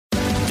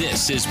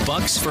This is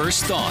Buck's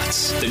First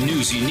Thoughts, the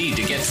news you need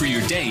to get through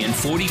your day in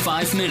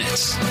 45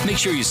 minutes. Make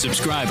sure you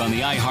subscribe on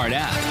the iHeart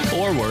app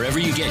or wherever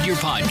you get your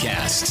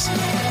podcasts.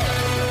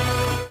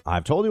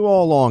 I've told you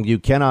all along, you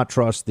cannot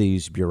trust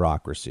these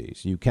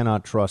bureaucracies. You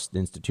cannot trust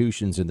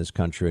institutions in this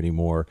country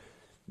anymore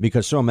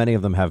because so many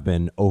of them have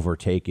been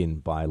overtaken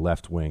by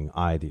left-wing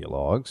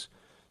ideologues.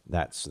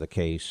 That's the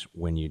case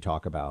when you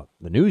talk about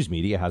the news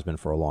media, has been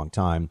for a long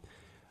time.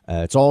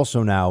 It's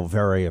also now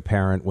very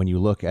apparent when you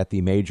look at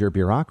the major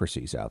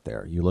bureaucracies out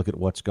there. You look at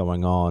what's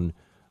going on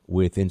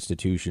with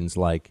institutions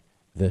like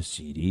the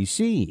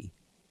CDC.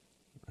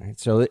 Right?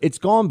 So it's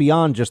gone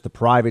beyond just the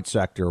private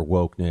sector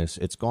wokeness.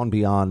 It's gone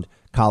beyond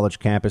college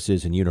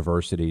campuses and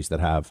universities that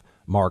have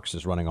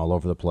Marxists running all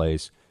over the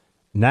place.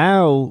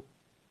 Now,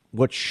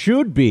 what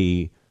should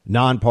be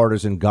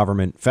nonpartisan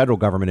government, federal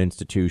government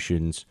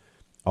institutions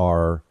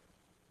are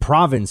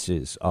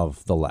provinces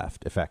of the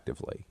left,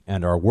 effectively,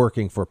 and are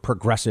working for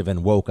progressive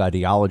and woke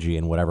ideology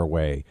in whatever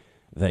way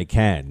they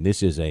can.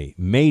 This is a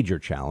major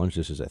challenge.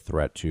 This is a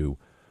threat to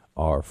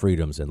our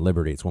freedoms and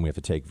liberty. It's one we have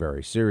to take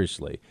very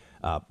seriously.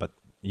 But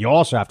you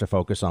also have to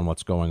focus on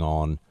what's going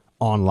on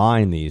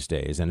online these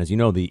days. And as you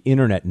know, the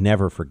internet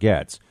never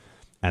forgets.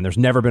 And there's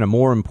never been a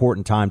more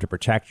important time to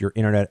protect your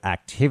internet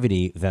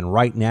activity than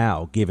right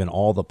now, given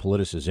all the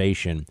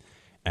politicization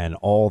and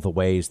all the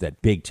ways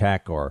that big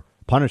tech are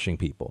punishing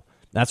people.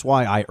 That's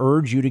why I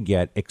urge you to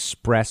get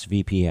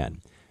ExpressVPN.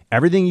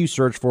 Everything you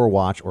search for,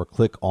 watch, or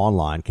click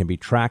online can be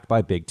tracked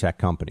by big tech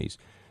companies.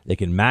 They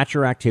can match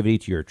your activity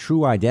to your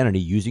true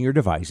identity using your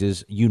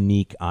device's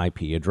unique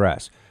IP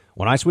address.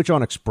 When I switch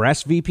on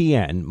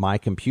ExpressVPN, my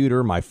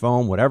computer, my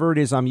phone, whatever it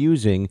is I'm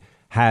using,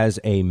 has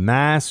a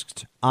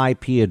masked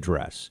IP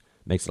address.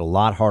 Makes it a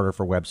lot harder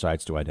for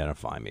websites to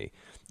identify me.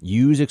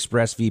 Use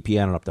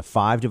ExpressVPN on up to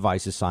 5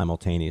 devices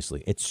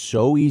simultaneously. It's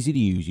so easy to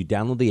use. You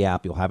download the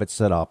app, you'll have it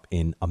set up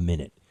in a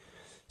minute.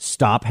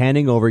 Stop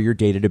handing over your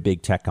data to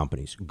big tech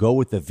companies. Go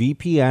with the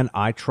VPN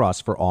I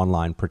trust for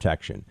online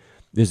protection.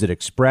 Visit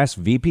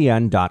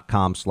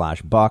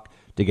expressvpn.com/buck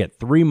to get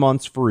 3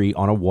 months free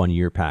on a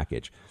 1-year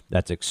package.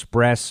 That's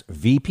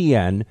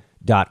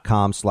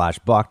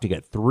expressvpn.com/buck to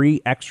get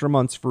 3 extra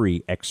months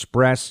free.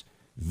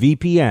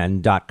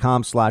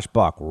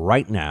 Expressvpn.com/buck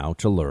right now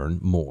to learn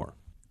more.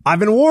 I've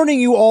been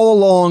warning you all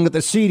along that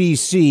the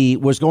CDC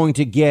was going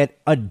to get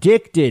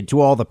addicted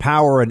to all the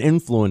power and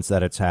influence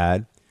that it's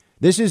had.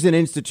 This is an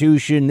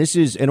institution, this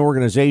is an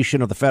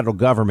organization of the federal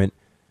government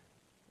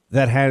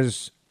that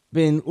has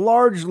been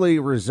largely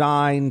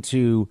resigned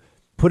to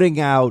putting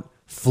out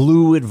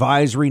flu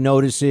advisory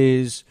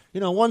notices.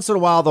 You know, once in a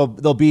while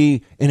there'll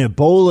be an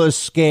Ebola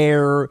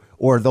scare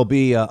or there'll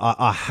be a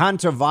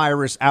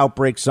hantavirus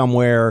outbreak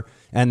somewhere,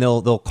 and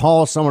they'll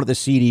call someone at the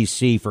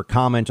CDC for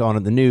comment on it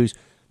in the news.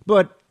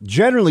 But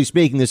generally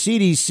speaking, the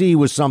CDC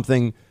was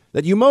something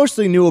that you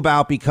mostly knew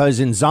about because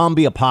in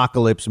zombie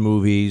apocalypse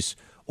movies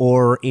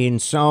or in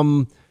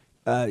some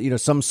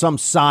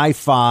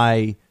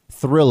sci-fi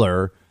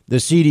thriller, the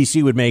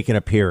CDC would make an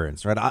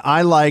appearance. Right?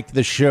 I like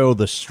the show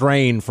The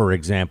Strain, for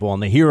example,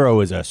 and the hero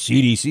is a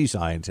CDC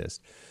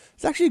scientist.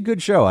 It's actually a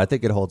good show. I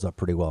think it holds up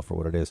pretty well for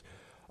what it is.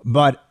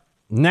 But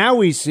now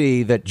we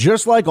see that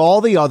just like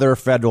all the other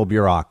federal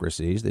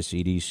bureaucracies, the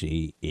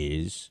CDC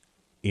is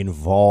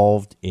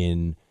involved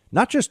in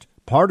not just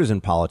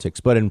partisan politics,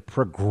 but in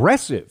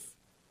progressive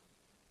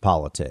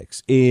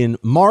politics, in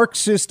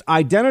Marxist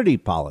identity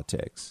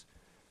politics.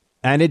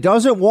 And it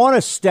doesn't want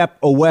to step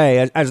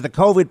away as the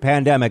COVID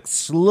pandemic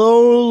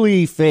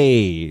slowly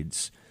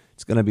fades.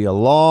 It's going to be a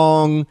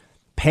long,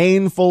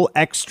 painful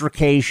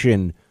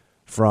extrication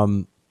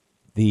from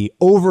the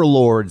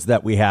overlords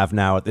that we have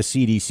now at the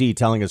CDC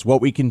telling us what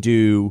we can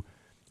do,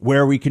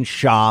 where we can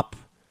shop,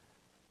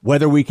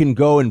 whether we can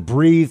go and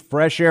breathe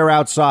fresh air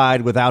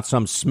outside without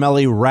some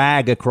smelly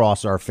rag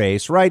across our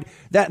face, right?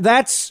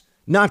 That's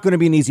not going to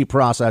be an easy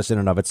process in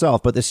and of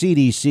itself, but the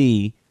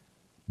CDC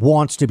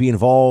wants to be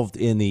involved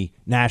in the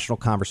national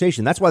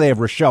conversation. That's why they have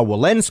Rochelle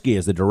Walensky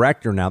as the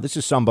director now. This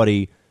is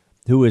somebody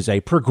who is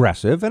a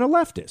progressive and a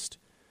leftist.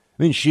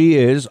 I mean, she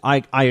is,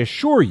 I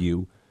assure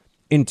you,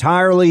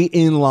 entirely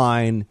in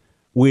line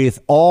with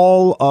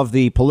all of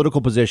the political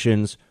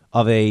positions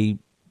of a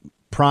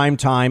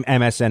primetime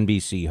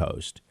MSNBC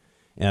host.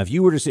 And if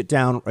you were to sit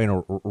down,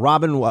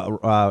 Robin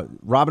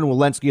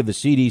Walensky of the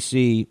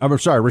CDC,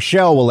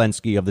 Rochelle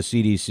Walensky of the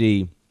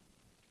CDC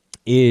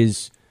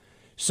is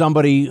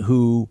somebody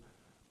who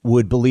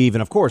would believe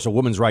in, of course, a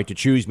woman's right to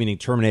choose, meaning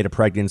terminate a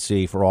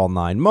pregnancy for all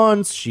 9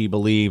 months. She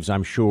believes,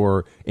 I'm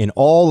sure, in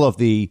all of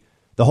the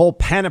whole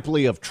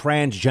panoply of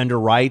transgender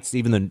rights,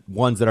 even the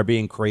ones that are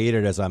being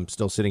created as I'm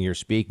still sitting here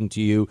speaking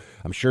to you.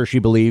 I'm sure she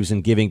believes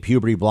in giving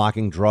puberty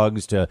blocking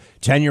drugs to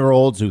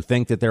 10-year-olds who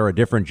think that they're a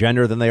different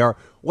gender than they are.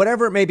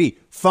 Whatever it may be,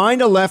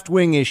 find a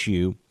left-wing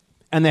issue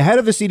and the head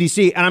of the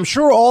CDC, and I'm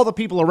sure all the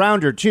people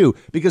around her, too,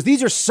 because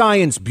these are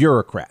science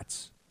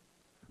bureaucrats.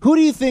 Who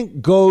do you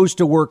think goes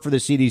to work for the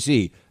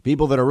CDC?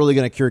 People that are really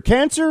going to cure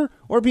cancer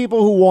or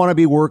people who want to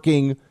be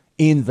working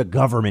in the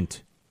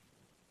government?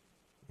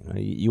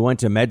 You went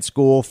to med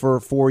school for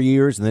 4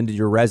 years and then did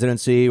your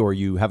residency, or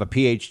you have a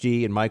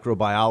PhD in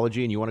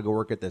microbiology and you want to go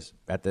work at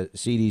the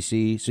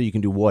CDC so you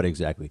can do what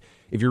exactly?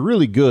 If you're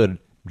really good,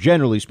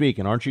 generally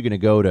speaking, aren't you going to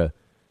go to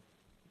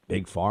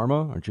big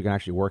pharma? Aren't you going to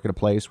actually work at a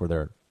place where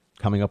they're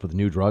coming up with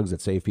new drugs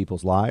that save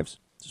people's lives?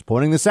 Just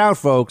pointing this out,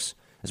 folks,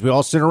 as we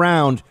all sit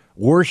around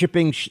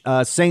worshiping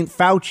St.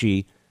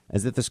 Fauci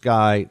as if this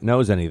guy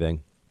knows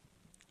anything.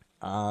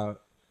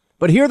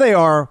 But here they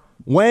are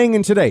weighing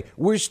in today.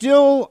 We're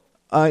still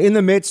in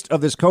the midst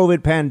of this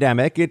COVID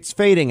pandemic. It's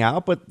fading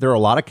out, but there are a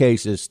lot of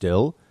cases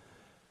still.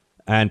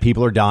 And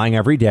people are dying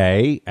every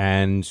day.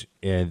 And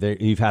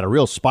you've had a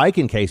real spike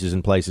in cases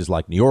in places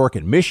like New York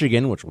and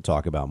Michigan, which we'll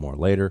talk about more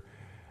later.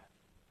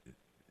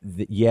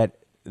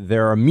 Yet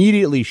they're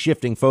immediately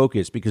shifting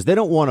focus because they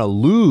don't want to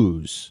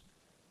lose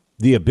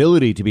the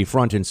ability to be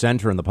front and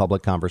center in the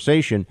public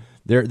conversation.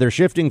 They're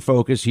shifting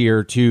focus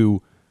here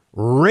to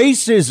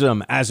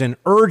racism as an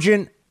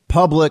urgent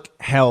public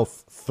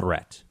health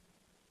threat.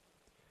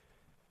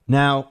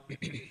 Now,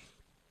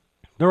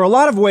 there are a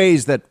lot of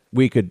ways that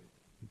we could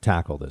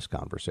tackle this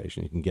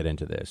conversation. You can get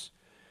into this.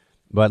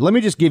 But let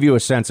me just give you a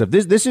sense of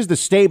this. This is the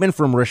statement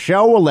from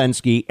Rochelle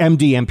Walensky,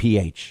 MD,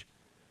 MPH,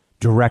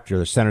 Director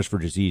of the Centers for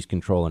Disease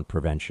Control and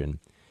Prevention.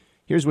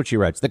 Here's what she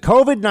writes. The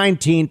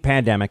COVID-19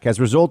 pandemic has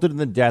resulted in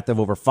the death of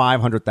over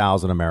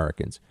 500,000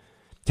 Americans.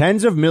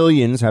 Tens of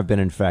millions have been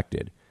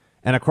infected.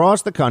 And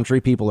across the country,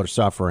 people are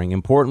suffering.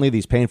 Importantly,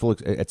 these painful,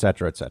 et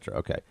cetera, et cetera.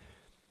 Okay.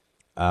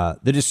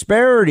 The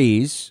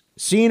disparities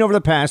seen over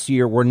the past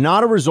year were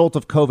not a result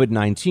of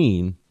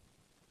COVID-19.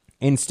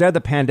 Instead,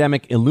 the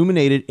pandemic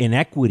illuminated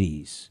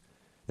inequities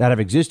that have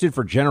existed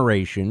for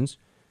generations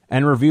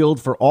and revealed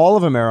for all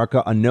of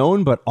America a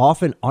known but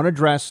often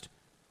unaddressed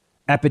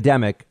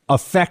epidemic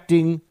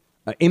impacting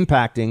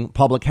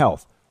public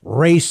health.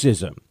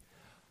 Racism.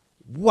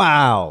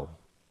 Wow.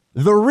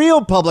 The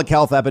real public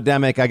health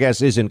epidemic, I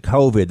guess, isn't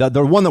COVID.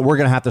 The one that we're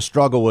going to have to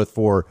struggle with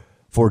for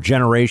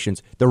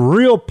generations. The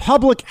real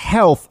public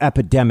health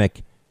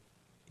epidemic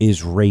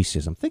is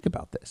racism. Think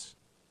about this.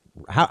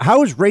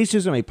 How is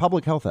racism a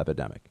public health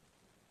epidemic?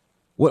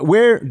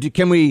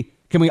 Can we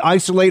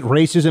isolate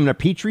racism in a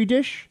petri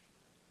dish?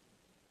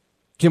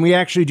 Can we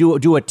actually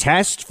do a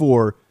test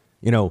for,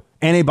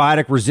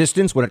 antibiotic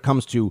resistance when it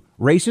comes to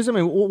racism?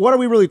 I mean, what are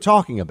we really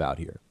talking about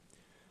here?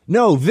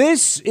 No,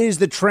 this is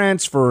the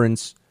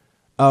transference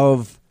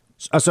of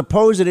a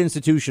supposed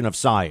institution of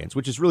science,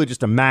 which is really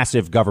just a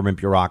massive government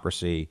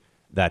bureaucracy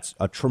that's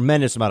a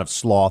tremendous amount of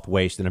sloth,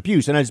 waste, and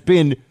abuse, and has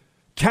been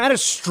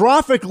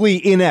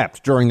catastrophically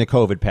inept during the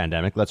COVID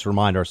pandemic. Let's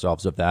remind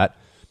ourselves of that.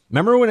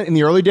 Remember when in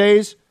the early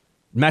days,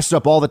 messed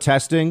up all the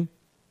testing?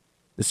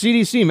 The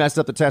CDC messed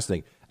up the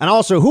testing. And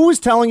also, who was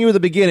telling you at the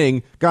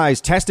beginning, guys,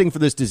 testing for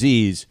this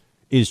disease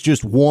is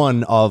just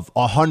one of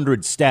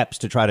 100 steps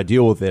to try to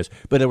deal with this.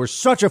 But there was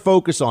such a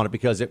focus on it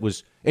because it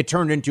was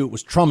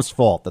Trump's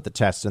fault that the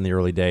tests in the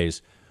early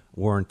days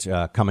weren't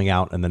coming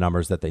out in the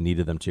numbers that they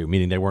needed them to,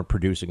 meaning they weren't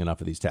producing enough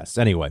of these tests.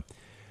 Anyway,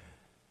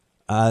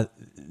 the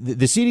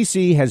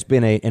CDC has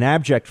been an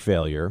abject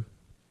failure.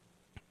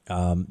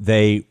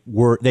 They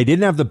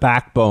didn't have the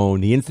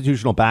backbone, the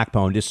institutional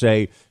backbone to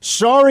say,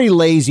 sorry,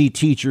 lazy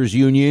teachers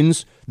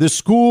unions, the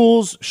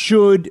schools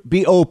should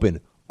be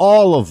open.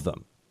 All of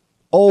them.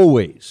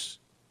 Always.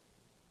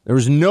 There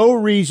was no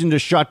reason to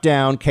shut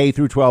down K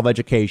through 12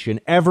 education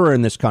ever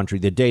in this country.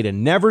 The data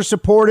never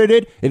supported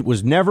it. It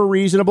was never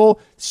reasonable.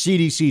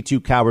 CDC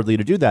too cowardly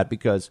to do that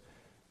because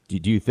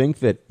do you think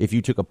that if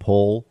you took a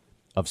poll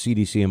of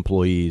CDC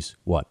employees,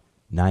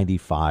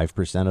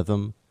 95% of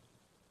them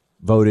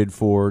voted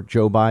for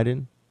Joe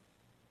Biden?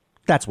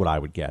 That's what I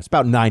would guess,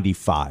 about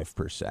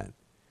 95%.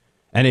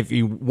 And if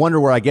you wonder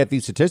where I get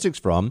these statistics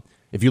from,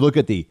 if you look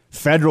at the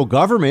federal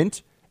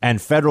government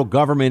and federal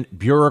government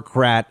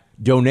bureaucrat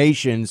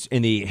donations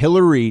in the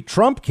Hillary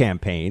Trump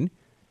campaign,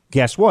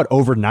 guess what?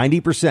 Over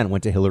 90%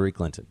 went to Hillary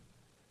Clinton.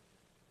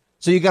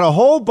 So you got a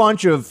whole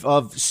bunch of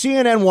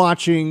CNN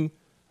watching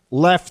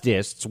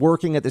leftists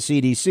working at the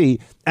CDC,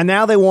 and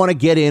now they want to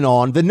get in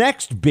on the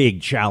next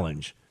big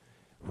challenge,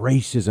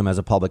 racism as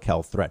a public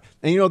health threat.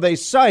 And, they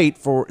cite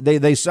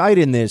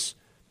in this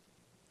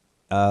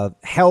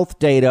health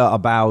data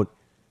about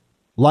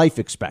life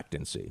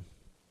expectancy.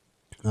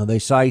 They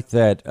cite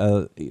that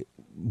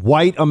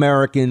white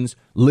Americans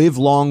live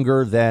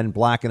longer than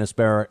black and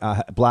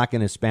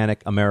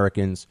Hispanic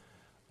Americans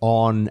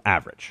on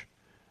average.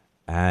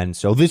 And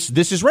so this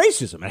is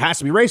racism. It has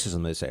to be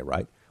racism, they say,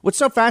 right? What's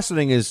so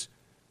fascinating is,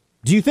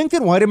 do you think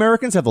that white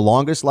Americans have the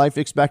longest life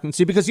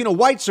expectancy? Because,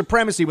 white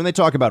supremacy, when they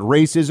talk about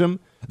racism,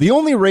 the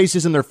only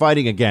racism they're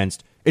fighting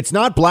against, it's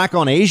not black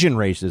on Asian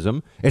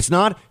racism. It's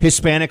not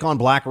Hispanic on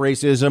black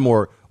racism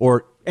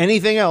or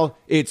anything else.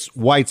 It's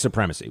white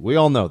supremacy. We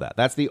all know that.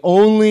 That's the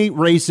only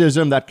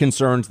racism that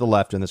concerns the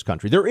left in this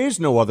country. There is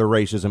no other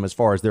racism as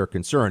far as they're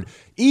concerned.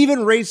 Even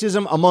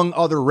racism among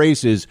other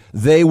races,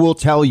 they will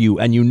tell you,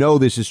 and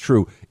this is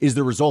true, is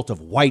the result of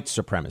white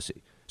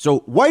supremacy. So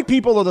white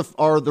people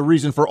are the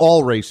reason for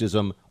all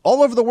racism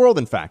all over the world,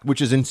 in fact, which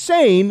is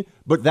insane,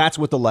 but that's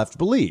what the left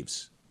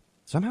believes.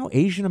 somehow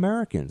Asian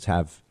Americans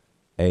have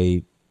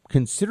a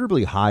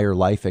considerably higher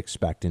life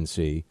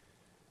expectancy.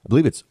 I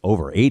believe it's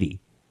over 80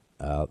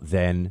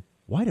 than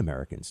white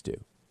Americans do,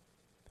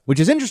 which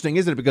is interesting,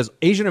 isn't it? Because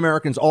Asian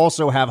Americans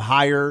also have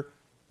higher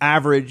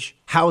average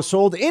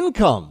household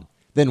income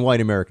than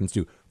white Americans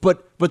do.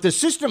 But the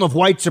system of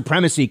white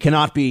supremacy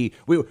cannot be,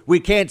 we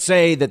can't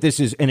say that this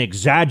is an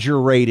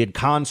exaggerated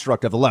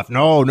construct of the left.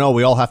 No,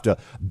 we all have to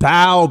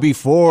bow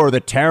before the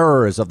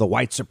terrors of the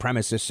white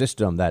supremacist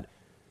system that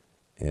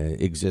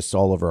exists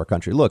all over our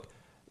country. Look,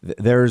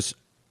 there's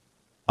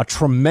a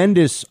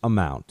tremendous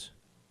amount.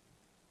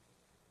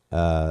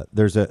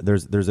 There's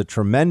a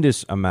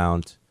tremendous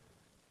amount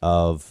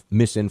of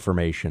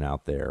misinformation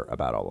out there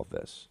about all of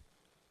this,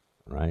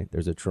 right?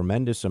 There's a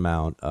tremendous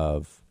amount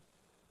of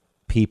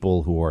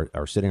people who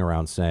are sitting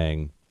around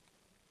saying,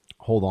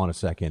 hold on a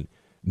second,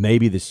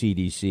 maybe the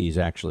CDC's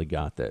actually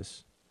got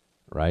this,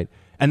 right?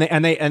 And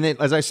they,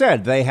 as I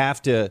said, they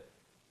have to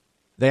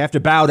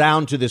bow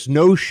down to this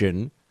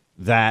notion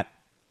that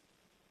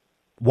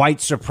white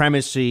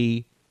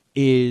supremacy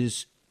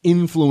is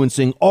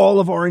influencing all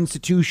of our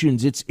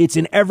institutions. It's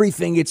in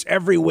everything. It's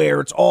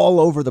everywhere. It's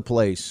all over the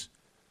place.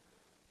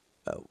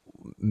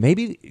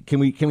 Maybe can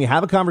we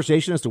have a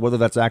conversation as to whether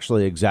that's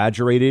actually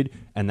exaggerated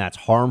and that's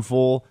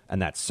harmful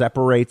and that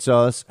separates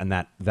us and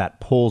that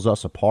pulls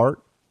us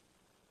apart,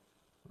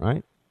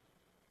 right?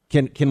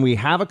 Can we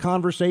have a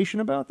conversation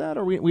about that,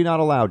 or are we not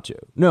allowed to?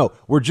 No,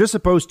 we're just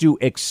supposed to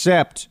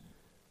accept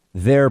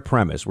their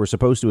premise. We're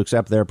supposed to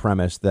accept their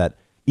premise that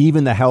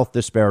even the health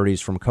disparities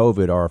from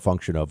COVID are a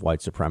function of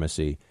white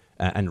supremacy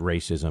and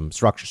racism,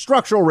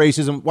 structural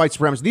racism, white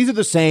supremacy. These are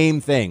the same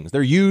things.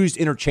 They're used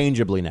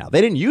interchangeably now. They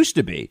didn't used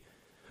to be.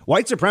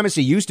 White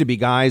supremacy used to be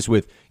guys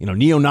with,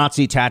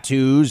 neo-Nazi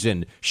tattoos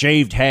and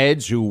shaved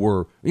heads who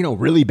were,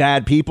 really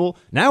bad people.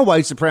 Now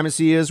white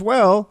supremacy is,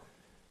 well,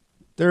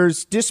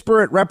 there's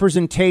disparate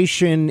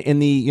representation in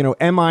the,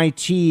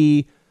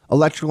 MIT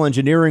electrical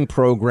engineering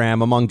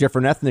program among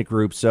different ethnic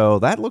groups. So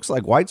that looks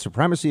like white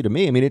supremacy to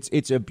me. I mean,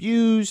 it's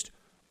abused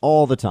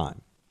all the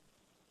time.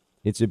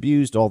 It's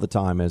abused all the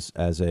time as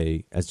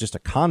just a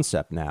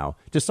concept now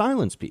to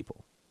silence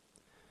people.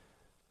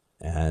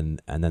 And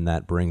then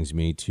that brings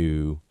me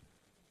to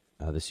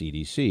the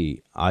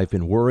CDC. I've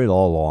been worried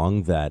all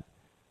along that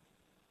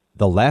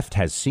the left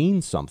has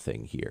seen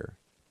something here.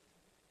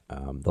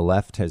 The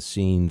left has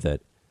seen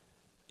that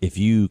if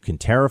you can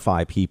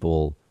terrify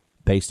people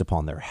based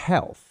upon their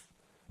health,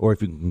 or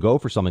if you can go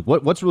for something,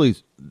 what's really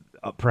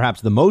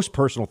perhaps the most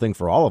personal thing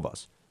for all of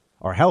us,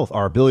 our health,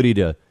 our ability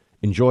to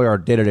enjoy our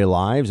day-to-day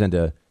lives and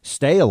to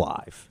stay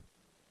alive.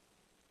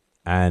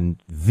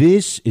 And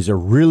this is a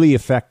really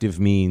effective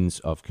means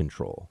of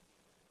control.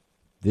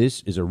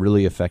 This is a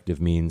really effective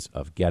means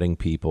of getting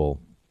people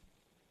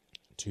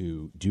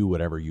to do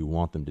whatever you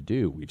want them to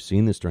do. We've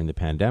seen this during the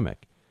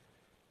pandemic.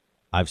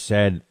 I've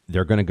said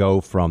they're going to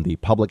go from the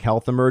public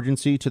health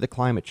emergency to the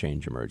climate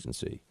change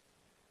emergency.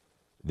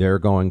 They're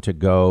going to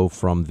go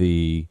from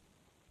the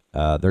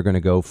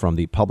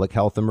public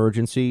health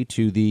emergency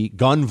to the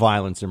gun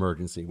violence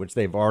emergency, which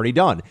they've already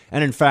done.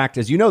 And in fact,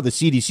 as you know, the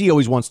CDC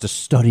always wants to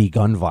study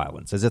gun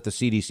violence, as if the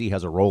CDC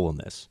has a role in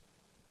this.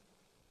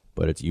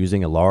 But it's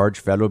using a large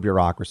federal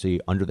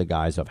bureaucracy under the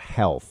guise of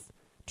health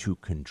to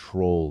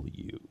control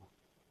you.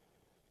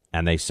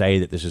 And they say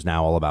that this is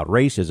now all about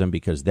racism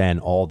because then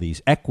all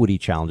these equity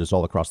challenges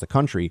all across the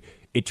country,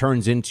 it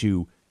turns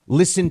into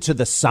listen to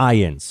the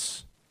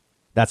science.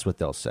 That's what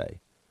they'll say.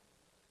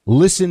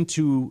 Listen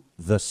to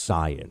the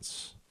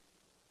science.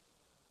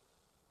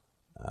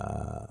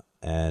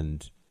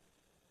 And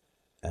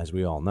as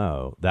we all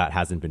know, that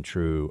hasn't been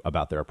true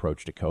about their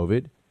approach to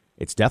COVID.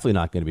 It's definitely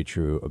not going to be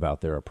true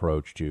about their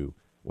approach to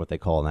what they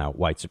call now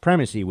white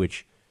supremacy,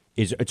 which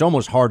is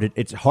it's hard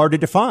to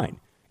define.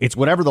 It's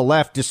whatever the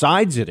left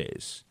decides it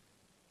is.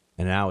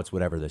 And now it's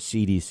whatever the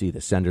CDC,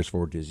 the Centers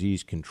for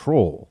Disease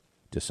Control,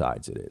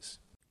 decides it is.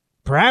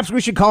 Perhaps we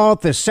should call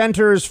it the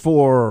Centers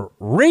for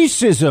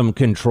Racism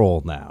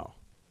Control now.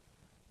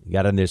 You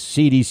got in this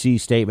CDC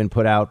statement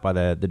put out by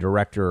the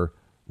director,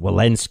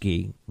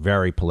 Walensky,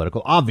 very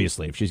political.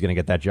 Obviously, if she's going to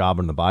get that job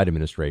in the Biden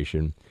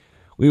administration,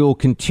 we will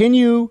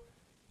continue.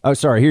 Oh,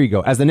 sorry, here you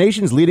go. As the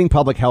nation's leading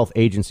public health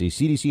agency,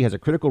 CDC has a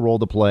critical role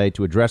to play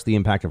to address the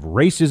impact of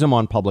racism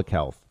on public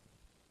health.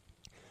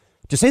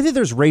 To say that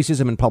there's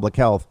racism in public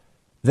health,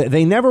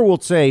 they never will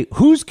say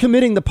who's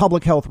committing the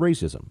public health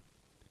racism.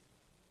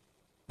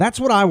 That's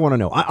what I want to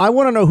know. I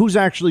want to know who's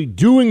actually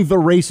doing the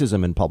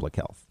racism in public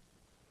health.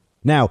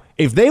 Now,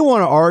 if they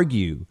want to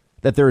argue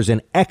that there is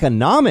an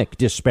economic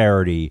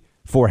disparity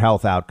for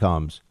health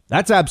outcomes,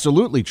 that's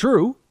absolutely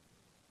true.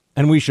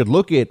 And we should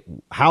look at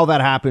how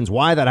that happens,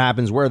 why that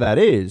happens, where that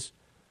is.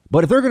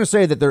 But if they're going to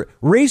say that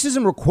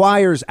racism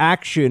requires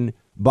action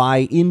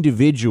by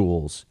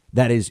individuals,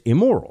 that is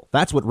immoral.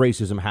 That's what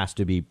racism has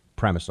to be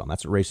premised on.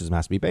 That's what racism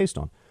has to be based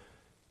on.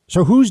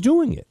 So who's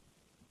doing it?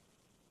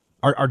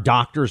 Are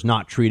doctors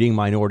not treating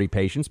minority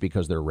patients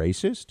because they're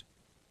racist?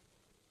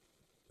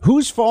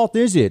 Whose fault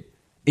is it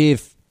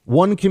if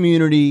one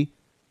community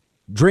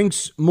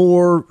drinks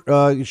more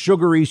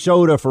sugary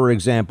soda, for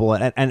example,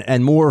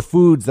 and more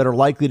foods that are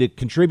likely to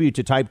contribute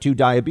to type 2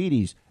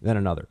 diabetes than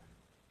another?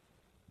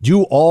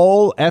 Do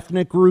all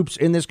ethnic groups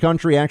in this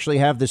country actually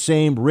have the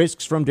same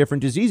risks from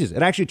different diseases?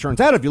 It actually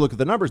turns out, if you look at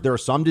the numbers, there are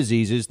some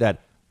diseases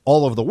that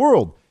all over the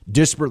world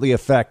disparately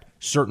affect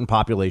certain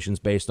populations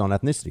based on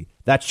ethnicity.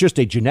 That's just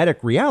a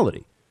genetic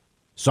reality.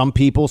 Some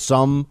people,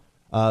 some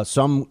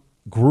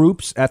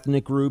groups,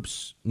 ethnic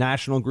groups,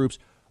 national groups,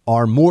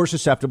 are more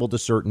susceptible to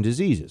certain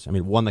diseases. I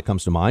mean, one that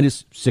comes to mind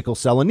is sickle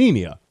cell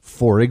anemia,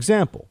 for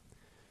example.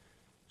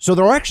 So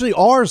there actually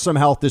are some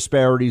health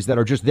disparities that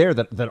are just there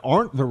that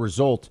aren't the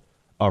result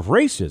of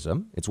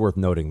racism. It's worth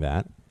noting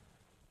that.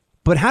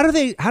 But how do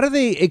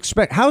they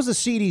expect? How's the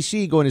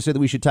CDC going to say that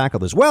we should tackle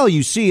this? Well,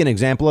 you see an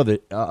example of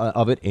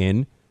it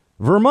in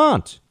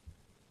Vermont.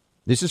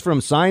 This is from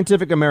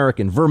Scientific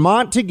American.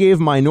 Vermont to give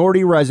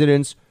minority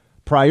residents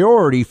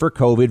priority for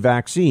COVID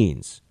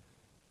vaccines.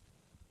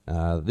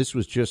 This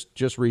was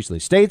just recently.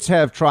 States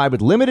have tried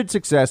with limited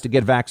success to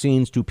get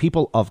vaccines to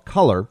people of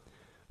color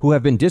who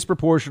have been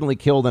disproportionately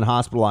killed and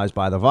hospitalized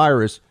by the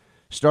virus.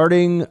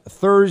 Starting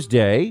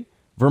Thursday,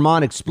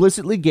 Vermont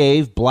explicitly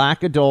gave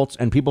black adults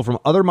and people from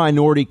other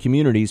minority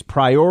communities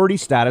priority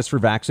status for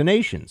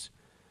vaccinations.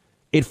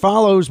 It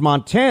follows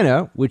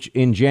Montana, which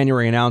in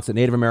January announced that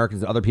Native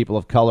Americans and other people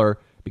of color,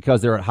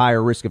 because they're at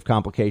higher risk of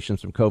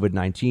complications from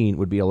COVID-19,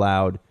 would be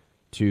allowed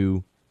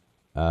to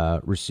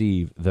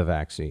receive the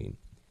vaccine.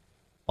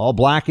 All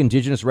black,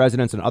 indigenous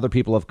residents and other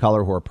people of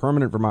color who are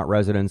permanent Vermont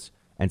residents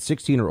and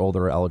 16 or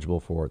older are eligible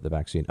for the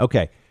vaccine.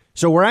 Okay,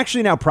 so we're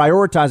actually now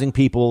prioritizing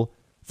people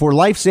for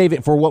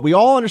life-saving, for what we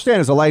all understand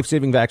is a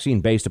life-saving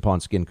vaccine based upon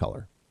skin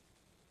color.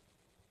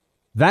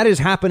 That is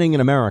happening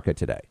in America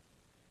today.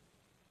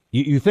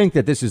 You think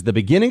that this is the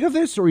beginning of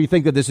this, or you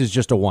think that this is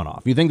just a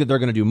one-off? You think that they're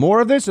going to do more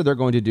of this, or they're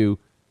going to do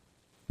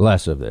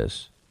less of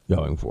this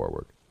going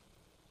forward?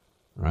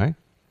 Right?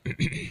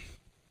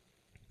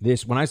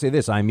 When I say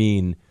this, I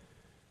mean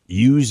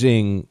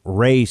using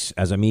race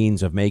as a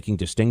means of making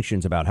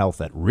distinctions about health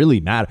that really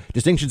matter,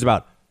 distinctions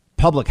about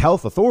public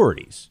health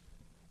authorities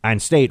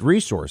and state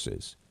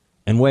resources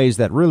in ways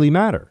that really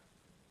matter.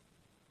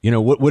 You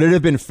know, would it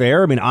have been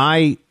fair? I mean,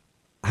 I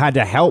had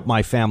to help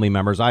my family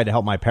members. I had to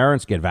help my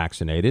parents get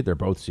vaccinated. They're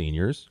both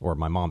seniors, or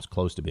my mom's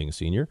close to being a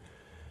senior.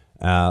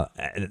 I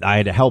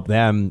had to help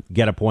them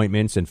get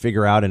appointments and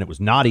figure out, and it was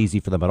not easy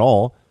for them at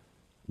all.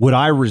 Would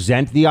I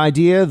resent the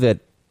idea that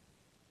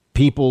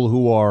people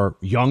who are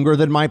younger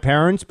than my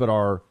parents but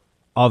are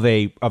of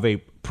a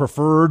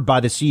preferred by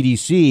the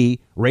CDC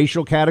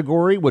racial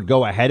category would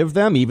go ahead of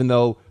them, even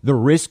though the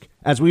risk,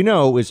 as we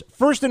know, is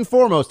first and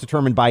foremost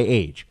determined by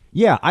age?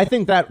 Yeah, I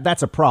think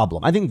that's a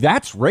problem. I think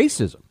that's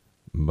racism.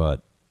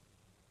 But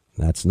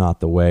that's not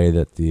the way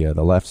that the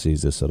left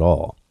sees this at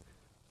all.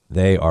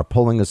 They are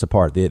pulling us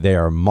apart. They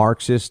are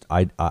Marxist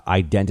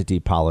identity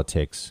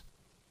politics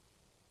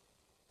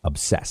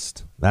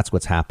obsessed. That's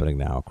what's happening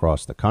now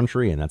across the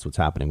country, and that's what's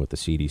happening with the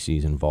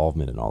CDC's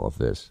involvement in all of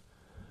this.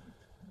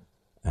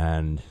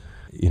 And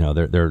you know,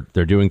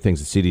 they're doing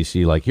things at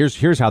CDC like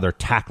here's how they're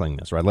tackling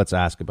this, right? Let's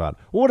ask about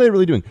what are they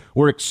really doing?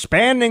 We're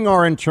expanding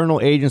our internal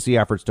agency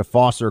efforts to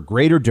foster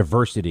greater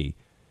diversity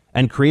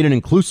and create an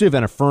inclusive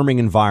and affirming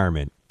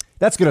environment.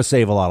 That's going to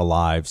save a lot of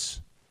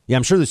lives. Yeah,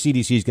 I'm sure the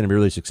CDC is going to be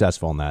really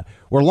successful in that.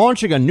 We're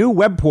launching a new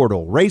web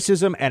portal,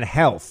 Racism and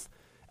Health,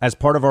 as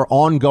part of our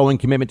ongoing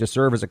commitment to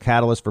serve as a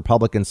catalyst for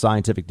public and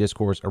scientific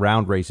discourse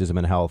around racism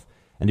and health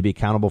and to be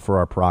accountable for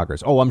our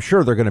progress. Oh, I'm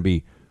sure they're going to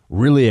be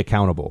really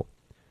accountable.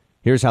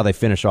 Here's how they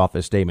finish off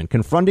this statement.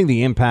 Confronting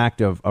the impact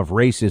of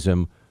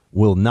racism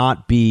will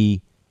not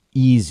be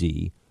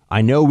easy.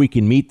 I know we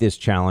can meet this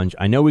challenge.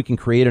 I know we can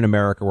create an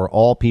America where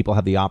all people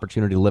have the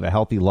opportunity to live a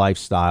healthy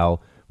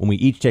lifestyle when we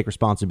each take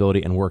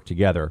responsibility and work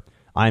together.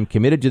 I am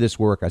committed to this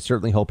work. I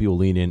certainly hope you will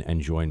lean in and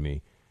join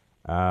me.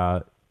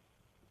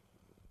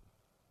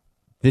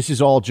 This is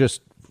all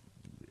just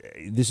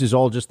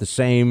the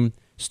same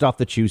stuff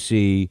that you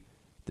see,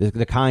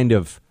 the kind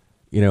of,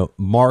 you know,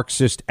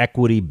 Marxist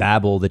equity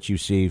babble that you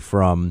see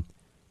from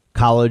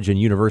college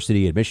and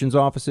university admissions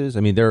offices.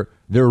 I mean, they're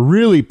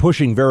really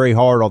pushing very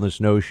hard on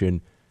this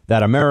notion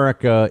that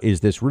America is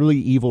this really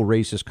evil,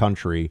 racist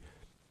country,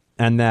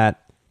 and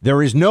that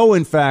there is no,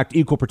 in fact,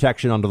 equal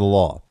protection under the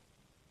law.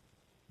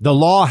 The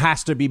law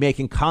has to be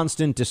making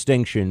constant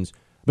distinctions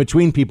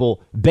between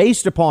people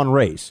based upon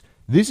race.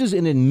 This is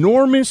an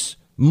enormous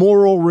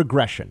moral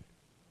regression.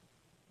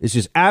 This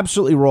is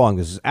absolutely wrong.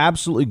 This is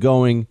absolutely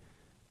going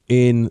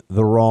in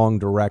the wrong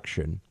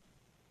direction.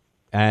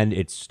 And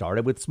it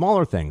started with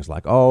smaller things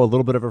like, a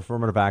little bit of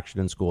affirmative action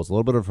in schools, a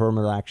little bit of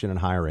affirmative action in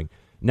hiring.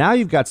 Now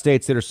you've got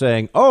states that are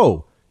saying,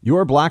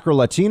 you're black or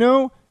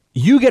Latino,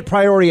 you get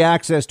priority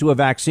access to a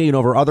vaccine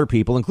over other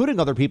people, including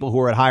other people who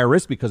are at higher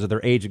risk because of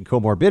their age and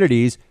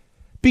comorbidities,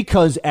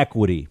 because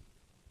equity.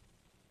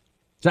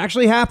 It's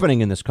actually happening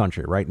in this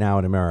country right now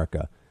in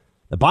America.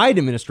 The Biden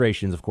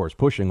administration is, of course,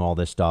 pushing all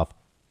this stuff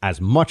as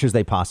much as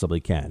they possibly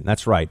can.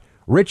 That's right.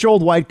 Rich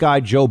old white guy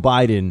Joe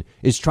Biden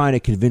is trying to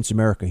convince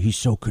America he's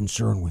so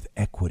concerned with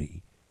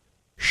equity.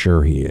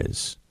 Sure he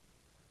is.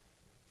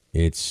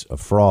 It's a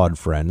fraud,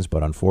 friends,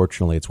 but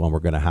unfortunately it's one we're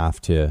going to have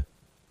to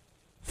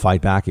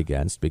fight back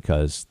against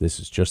because this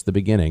is just the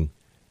beginning.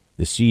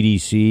 The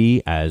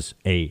CDC as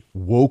a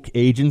woke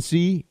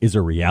agency is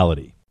a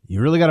reality.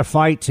 You really got to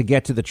fight to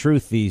get to the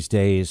truth these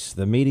days.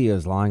 The media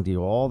is lying to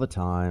you all the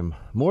time,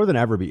 more than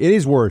ever. It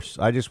is worse.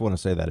 I just want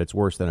to say that it's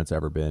worse than it's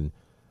ever been.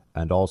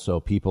 And also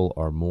people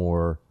are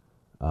more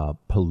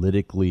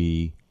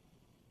politically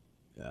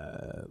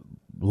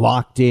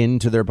locked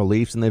into their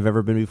beliefs than they've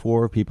ever been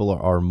before. People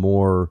are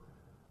more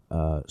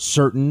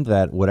certain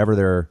that whatever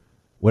they're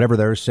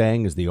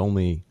saying is the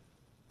only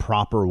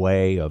proper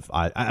way of,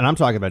 and I'm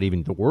talking about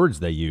even the words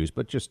they use,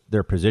 but just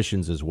their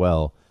positions as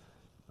well.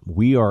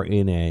 We are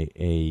in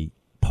a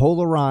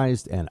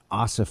polarized and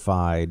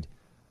ossified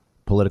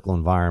political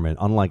environment,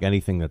 unlike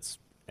anything that's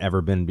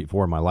ever been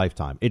before in my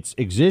lifetime. It's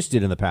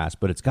existed in the past,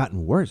 but it's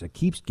gotten worse. It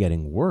keeps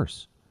getting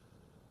worse.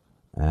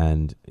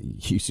 And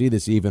you see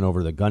this even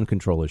over the gun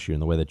control issue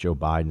and the way that Joe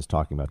Biden's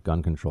talking about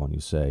gun control. And you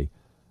say,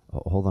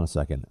 oh, hold on a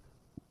second.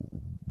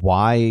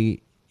 Why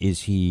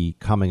is he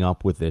coming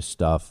up with this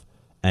stuff?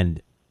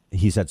 And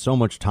he's had so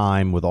much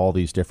time with all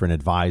these different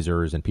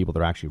advisors and people that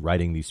are actually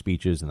writing these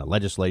speeches and the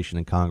legislation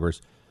in Congress.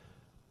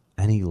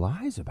 And he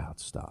lies about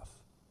stuff.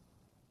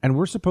 And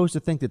we're supposed to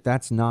think that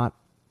that's not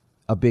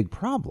a big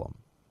problem.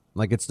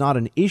 Like, it's not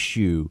an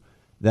issue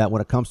that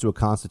when it comes to a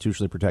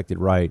constitutionally protected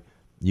right,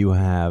 you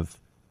have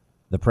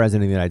the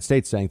president of the United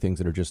States saying things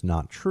that are just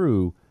not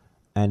true.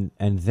 And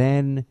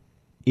then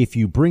if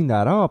you bring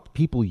that up,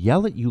 people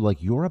yell at you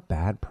like you're a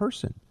bad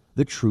person.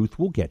 The truth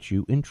will get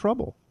you in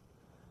trouble.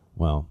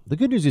 Well, the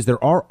good news is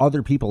there are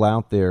other people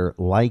out there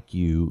like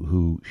you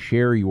who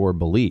share your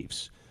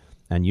beliefs.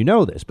 And you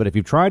know this, but if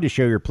you've tried to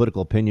share your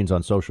political opinions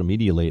on social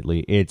media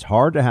lately, it's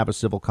hard to have a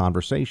civil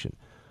conversation.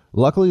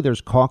 Luckily,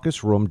 there's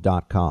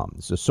caucusroom.com.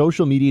 It's a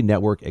social media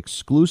network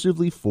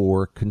exclusively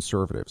for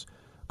conservatives.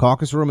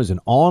 Caucus Room is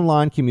an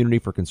online community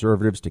for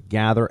conservatives to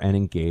gather and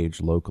engage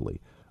locally.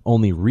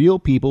 Only real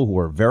people who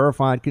are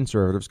verified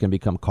conservatives can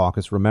become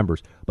Caucus Room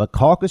members, but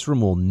Caucus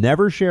Room will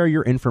never share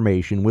your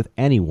information with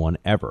anyone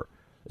ever.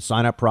 The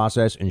sign-up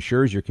process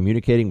ensures you're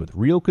communicating with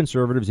real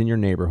conservatives in your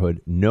neighborhood,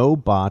 no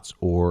bots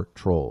or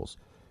trolls.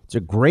 It's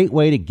a great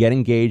way to get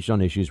engaged on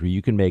issues where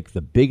you can make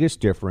the biggest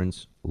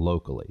difference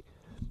locally.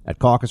 At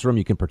Caucus Room,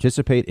 you can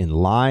participate in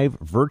live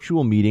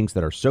virtual meetings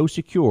that are so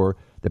secure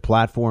the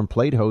platform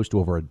played host to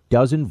over a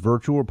dozen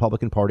virtual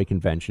Republican Party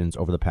conventions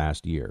over the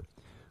past year.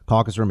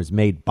 Caucus Room is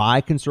made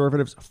by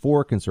conservatives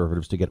for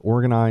conservatives to get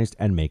organized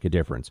and make a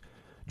difference.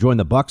 Join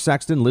the Buck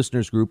Sexton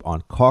listeners group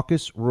on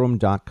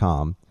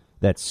caucusroom.com.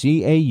 That's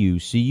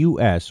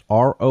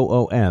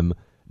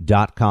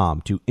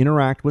CAUCUSROOM.com to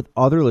interact with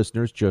other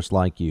listeners just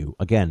like you.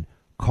 Again,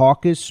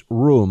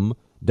 caucusroom.com,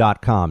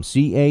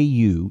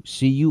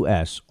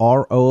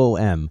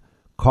 CAUCUSROOM,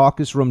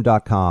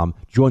 caucusroom.com.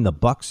 Join the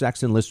Buck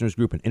Sexton listeners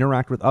group and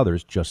interact with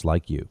others just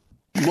like you.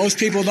 Most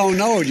people don't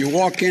know it. You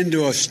walk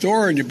into a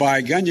store and you buy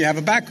a gun, you have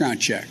a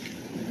background check.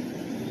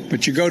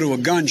 But you go to a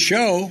gun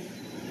show,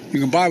 you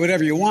can buy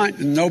whatever you want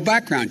and no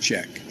background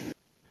check.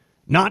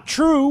 Not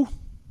true.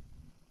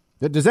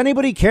 Does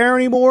anybody care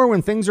anymore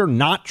when things are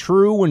not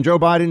true, when Joe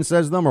Biden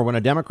says them or when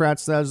a Democrat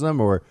says them?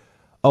 Or,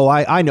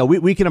 I know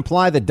we can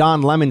apply the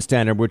Don Lemon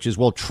standard, which is,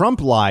 well, Trump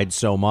lied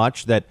so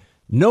much that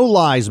no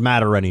lies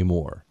matter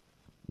anymore.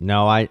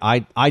 No,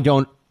 I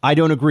don't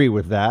agree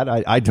with that.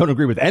 I don't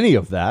agree with any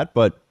of that.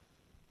 But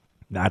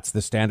that's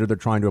the standard they're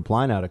trying to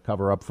apply now to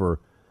cover up for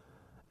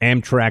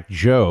Amtrak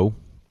Joe.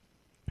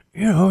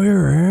 Here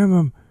I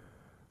am.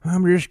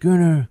 I'm just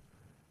gonna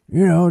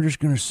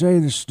say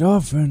this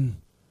stuff and.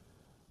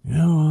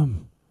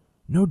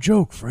 No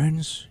joke,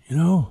 friends,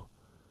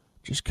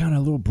 just kind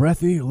of a little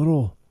breathy, a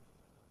little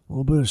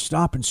bit of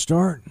stop and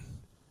start.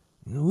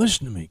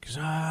 Listen to me, because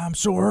I'm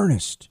so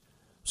earnest.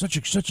 Such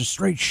a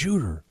straight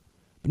shooter,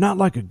 but not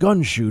like a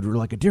gun shooter,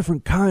 like a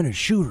different kind of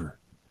shooter.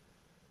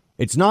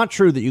 It's not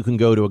true that you can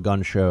go to a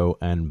gun show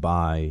and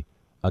buy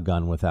a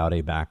gun without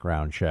a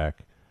background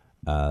check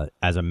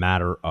as a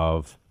matter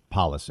of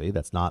policy.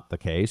 That's not the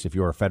case. If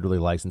you're a federally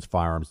licensed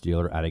firearms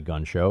dealer at a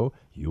gun show,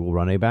 you will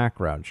run a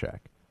background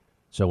check.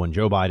 So when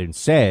Joe Biden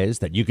says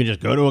that you can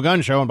just go to a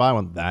gun show and buy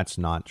one, that's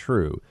not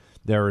true.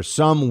 There is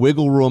some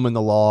wiggle room in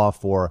the law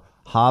for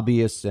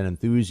hobbyists and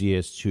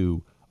enthusiasts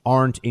who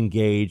aren't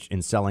engaged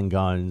in selling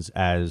guns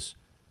as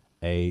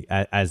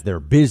their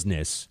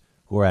business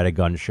who are at a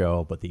gun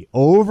show. But the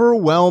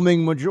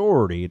overwhelming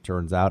majority, it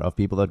turns out, of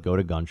people that go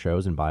to gun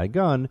shows and buy a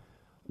gun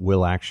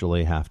will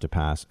actually have to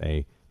pass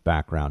a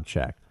background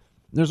check.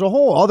 There's a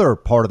whole other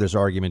part of this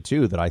argument,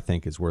 too, that I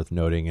think is worth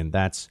noting, and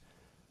that's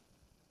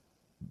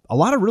a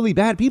lot of really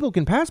bad people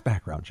can pass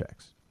background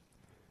checks.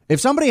 If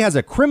somebody has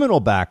a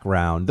criminal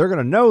background, they're going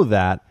to know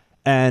that,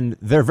 and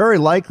they're very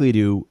likely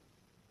to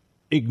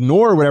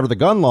ignore whatever the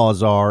gun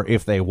laws are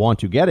if they want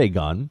to get a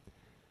gun.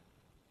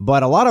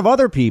 But a lot of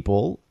other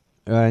people,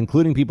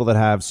 including people that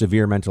have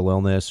severe mental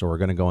illness or are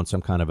going to go on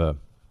some kind of a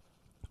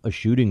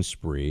shooting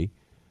spree,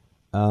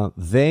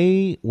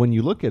 when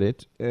you look at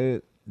it,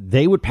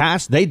 they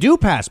do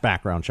pass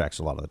background checks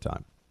a lot of the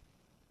time.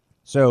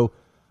 So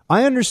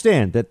I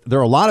understand that there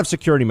are a lot of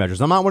security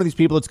measures. I'm not one of these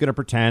people that's going to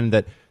pretend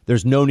that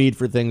there's no need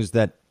for things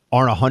that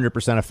aren't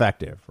 100%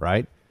 effective,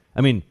 right?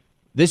 I mean,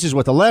 this is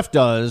what the left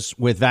does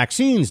with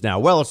vaccines now.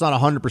 Well, it's not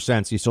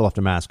 100%, so you still have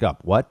to mask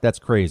up. What? That's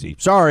crazy.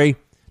 Sorry,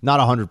 not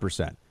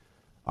 100%.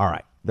 All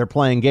right, they're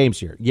playing games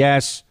here.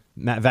 Yes,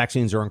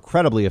 vaccines are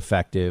incredibly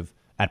effective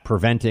at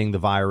preventing the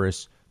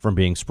virus from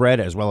being spread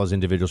as well as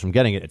individuals from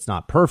getting it. It's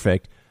not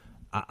perfect.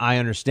 I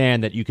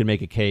understand that you can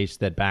make a case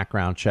that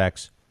background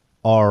checks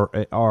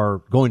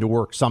are going to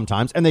work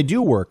sometimes, and they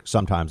do work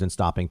sometimes in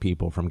stopping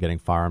people from getting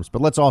firearms.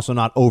 But let's also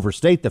not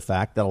overstate the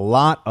fact that a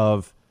lot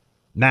of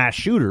mass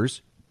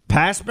shooters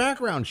pass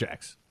background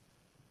checks.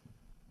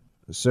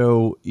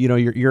 So, you know,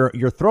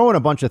 you're throwing a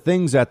bunch of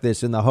things at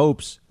this in the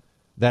hopes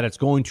that it's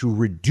going to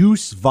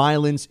reduce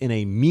violence in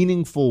a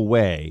meaningful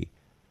way.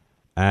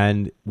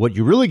 And what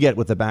you really get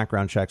with the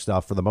background check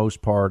stuff, for the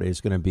most part,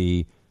 is going to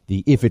be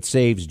the if it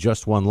saves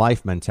just one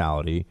life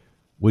mentality,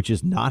 which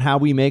is not how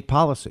we make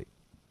policy.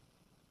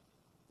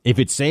 If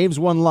it saves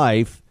one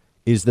life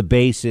is the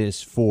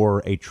basis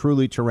for a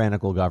truly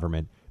tyrannical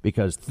government,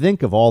 because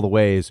think of all the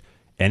ways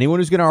anyone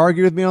who's going to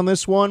argue with me on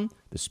this one,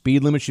 the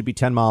speed limit should be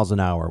 10 miles an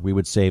hour. We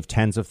would save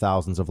tens of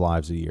thousands of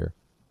lives a year.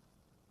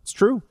 It's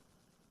true.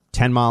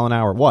 10 mile an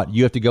hour. What?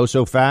 You have to go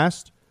so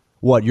fast?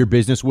 What? Your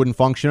business wouldn't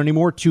function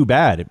anymore? Too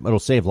bad. It'll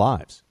save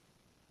lives.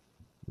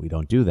 We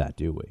don't do that,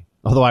 do we?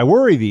 Although I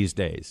worry these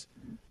days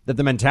that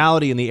the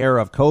mentality in the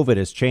era of COVID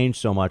has changed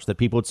so much that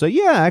people would say,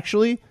 yeah,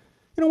 actually,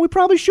 you know, we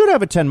probably should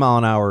have a 10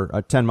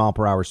 mile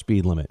per hour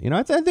speed limit. You know,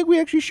 I think we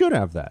actually should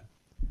have that.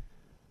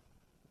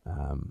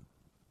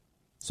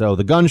 So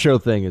the gun show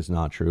thing is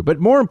not true. But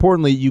more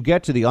importantly, you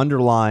get to the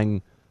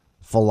underlying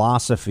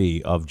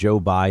philosophy of Joe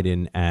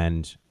Biden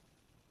and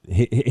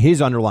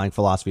his underlying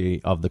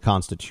philosophy of the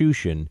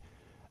Constitution.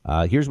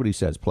 Here's what he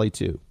says. Play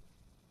 2.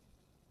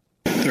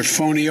 They're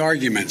phony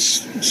arguments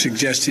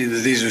suggesting that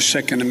these are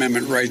Second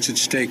Amendment rights at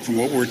stake from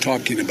what we're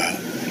talking about.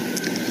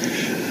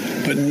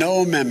 But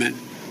no amendment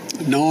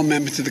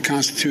to the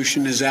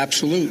Constitution is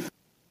absolute.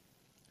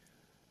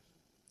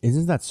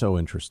 Isn't that so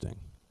interesting?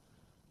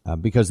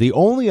 Because the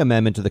only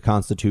amendment to the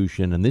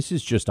Constitution, and this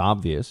is just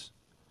obvious,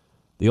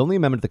 the only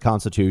amendment to the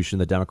Constitution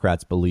that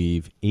Democrats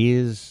believe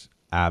is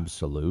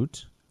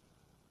absolute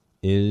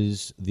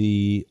is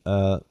the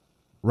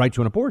right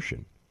to an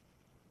abortion,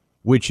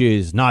 which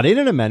is not in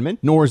an amendment,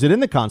 nor is it in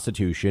the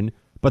Constitution,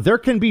 but there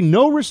can be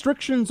no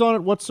restrictions on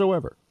it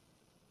whatsoever.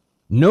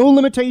 No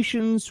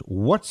limitations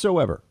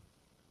whatsoever.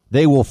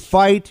 They will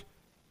fight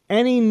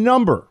any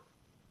number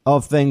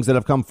of things that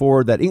have come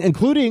forward, that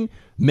including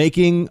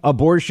making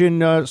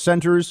abortion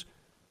centers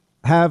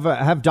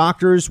have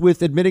doctors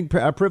with admitting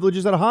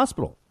privileges at a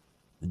hospital.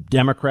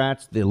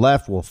 Democrats, the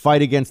left, will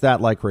fight against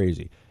that like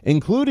crazy,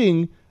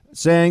 including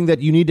saying that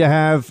you need to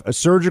have a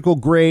surgical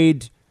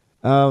grade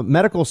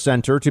medical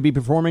center to be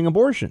performing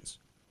abortions.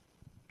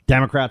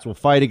 Democrats will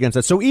fight against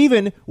that. So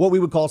even what we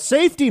would call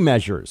safety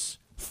measures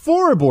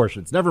for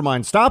abortions, never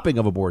mind stopping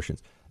of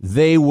abortions,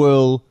 they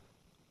will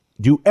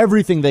do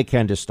everything they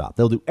can to stop.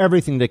 They'll do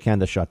everything they can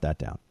to shut that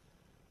down.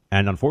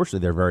 And unfortunately,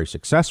 they're very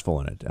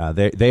successful in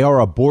it. They are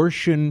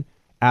abortion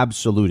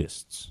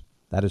absolutists.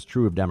 That is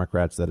true of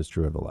Democrats. That is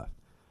true of the left.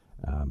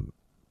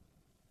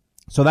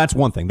 So that's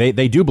one thing.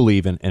 They do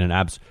believe in an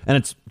and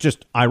it's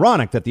just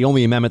ironic that the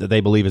only amendment that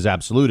they believe is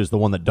absolute is the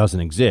one that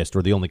doesn't exist,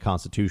 or the only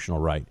constitutional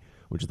right,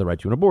 which is the right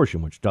to an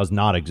abortion, which does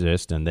not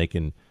exist, and they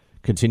can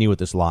continue with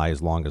this lie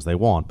as long as they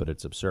want, but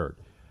it's absurd.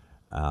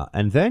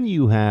 And then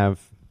you have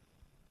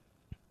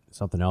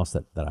something else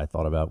that I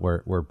thought about,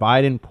 where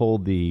Biden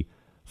pulled the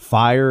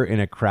fire in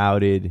a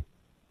crowded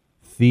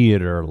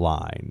theater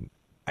line.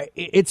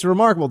 It's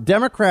remarkable.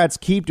 Democrats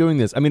keep doing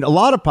this. I mean, a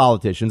lot of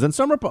politicians, and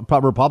some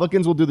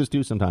Republicans will do this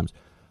too sometimes.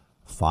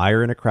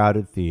 Fire in a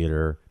crowded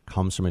theater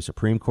comes from a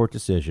Supreme Court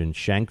decision,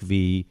 Schenck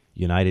v.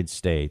 United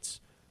States,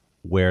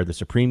 where the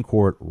Supreme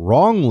Court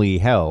wrongly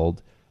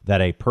held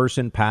that a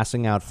person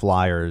passing out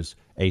flyers,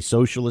 a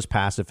socialist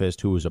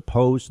pacifist who was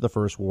opposed to the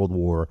First World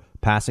War,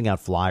 passing out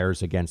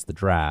flyers against the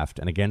draft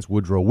and against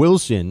Woodrow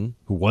Wilson,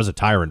 who was a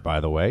tyrant, by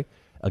the way,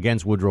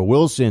 against Woodrow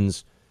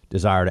Wilson's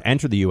desire to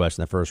enter the U.S.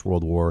 in the First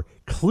World War,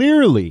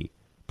 clearly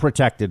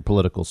protected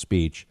political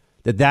speech,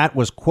 that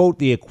was, quote,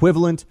 the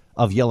equivalent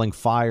of yelling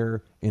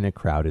fire in a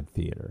crowded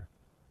theater.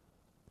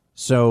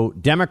 So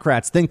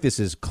Democrats think this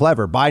is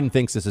clever. Biden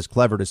thinks this is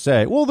clever to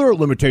say, well, there are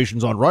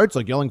limitations on rights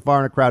like yelling fire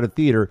in a crowded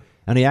theater.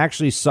 And he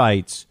actually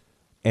cites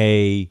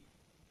a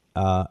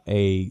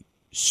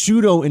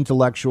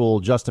pseudo-intellectual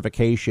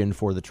justification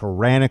for the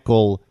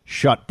tyrannical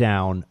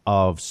shutdown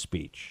of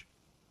speech,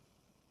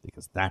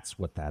 because that's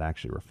what that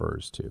actually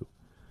refers to.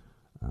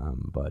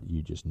 But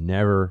you just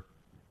never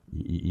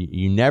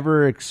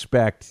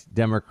expect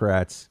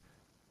Democrats,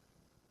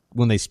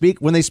 when they speak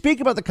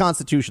about the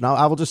Constitution.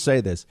 I will just say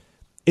this.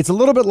 It's a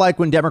little bit like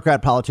when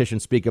Democrat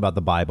politicians speak about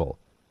the Bible.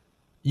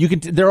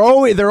 They're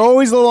always a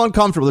little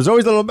uncomfortable. There's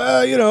always a little,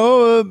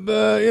 a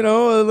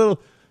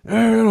little,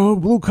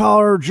 blue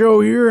collar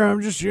Joe here.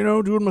 I'm just,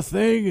 doing my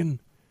thing. And,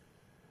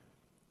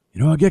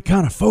 I get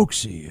kind of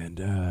folksy and,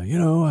 I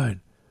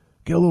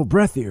get a little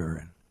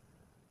breathier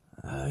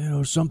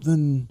and,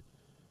 something,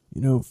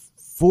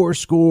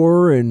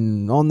 fourscore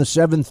and on the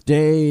seventh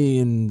day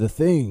and the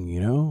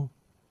thing,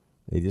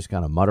 They just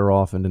kind of mutter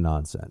off into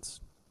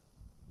nonsense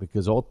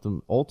because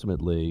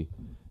ultimately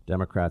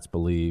Democrats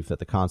believe that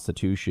the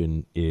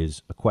Constitution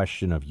is a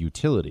question of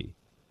utility.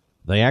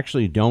 They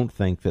actually don't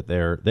think that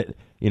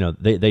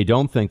they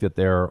don't think that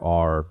there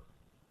are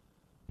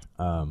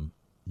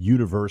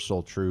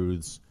universal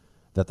truths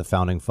that the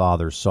founding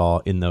fathers saw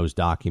in those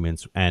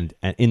documents and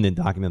in the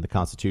document of the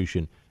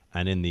Constitution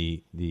and in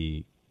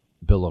the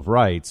Bill of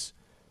Rights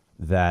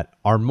that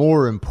are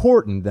more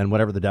important than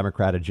whatever the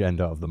Democrat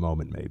agenda of the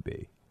moment may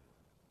be.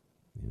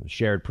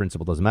 Shared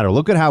principle doesn't matter.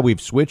 Look at how we've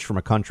switched from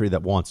a country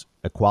that wants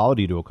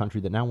equality to a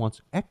country that now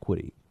wants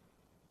equity,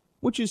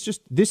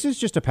 this is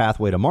just a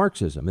pathway to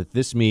Marxism. If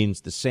this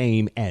means the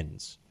same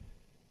ends,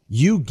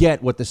 you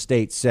get what the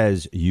state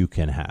says you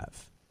can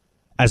have.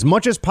 As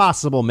much as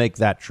possible, make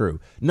that true.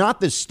 Not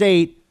the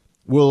state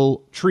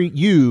will treat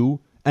you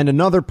and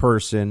another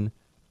person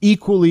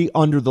equally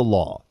under the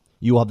law.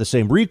 You will have the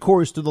same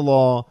recourse to the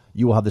law.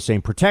 You will have the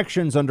same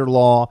protections under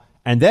law.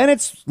 And then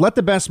it's let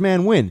the best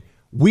man win.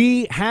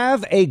 We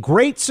have a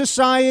great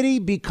society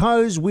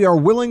because we are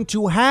willing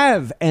to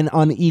have an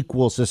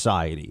unequal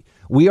society.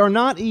 We are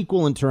not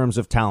equal in terms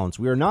of talents.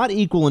 We are not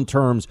equal in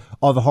terms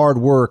of hard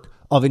work,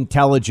 of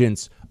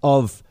intelligence,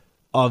 of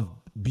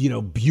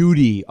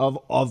beauty,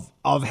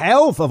 of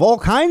health, of all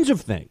kinds of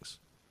things.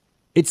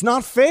 It's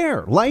not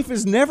fair. Life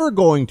is never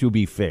going to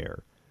be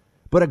fair.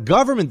 But a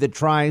government that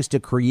tries to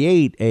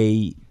create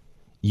a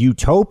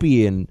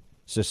utopian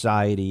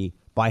society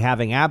by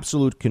having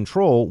absolute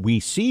control, we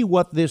see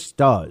what this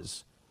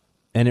does,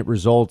 and it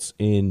results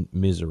in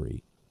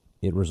misery.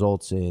 It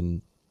results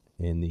in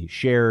the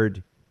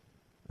shared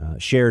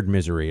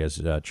misery,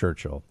 as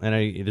Churchill.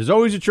 And there's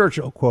always a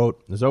Churchill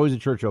quote. There's always a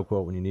Churchill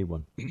quote when you need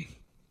one.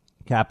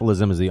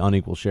 Capitalism is the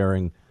unequal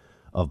sharing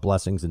of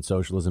blessings, and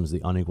socialism is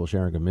the unequal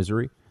sharing of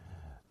misery,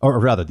 or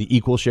rather, the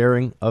equal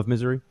sharing of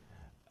misery.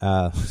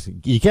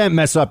 You can't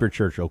mess up your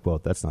Churchill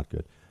quote. That's not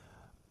good.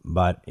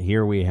 But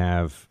here we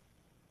have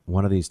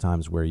one of these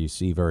times where you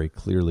see very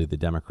clearly the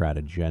Democrat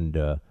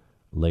agenda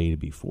laid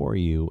before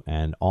you,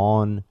 and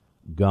on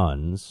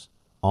guns,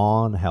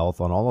 on health,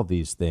 on all of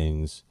these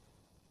things,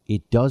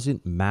 it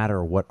doesn't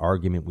matter what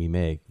argument we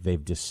make.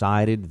 They've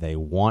decided they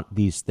want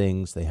these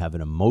things. They have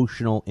an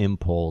emotional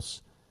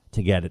impulse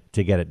to get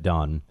it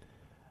done.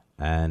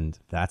 And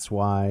that's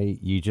why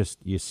you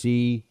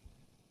see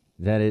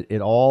that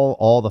it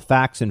all the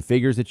facts and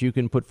figures that you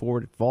can put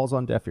forward, it falls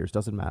on deaf ears.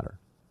 Doesn't matter.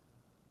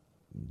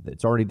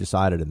 It's already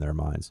decided in their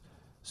minds.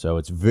 So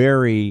it's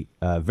very,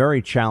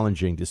 very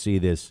challenging to see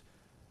this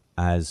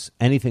as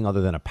anything other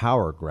than a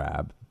power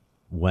grab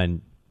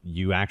when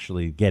you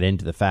actually get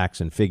into the facts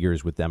and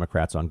figures with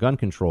Democrats on gun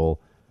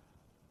control,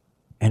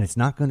 and it's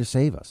not going to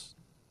save us.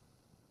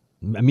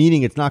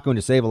 Meaning it's not going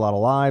to save a lot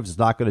of lives. It's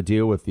not going to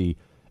deal with the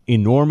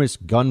enormous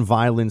gun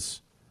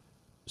violence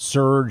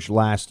surge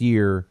last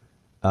year.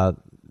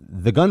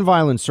 The gun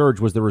violence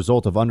surge was the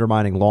result of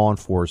undermining law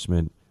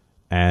enforcement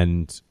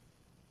and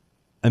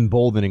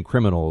emboldening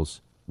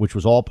criminals, which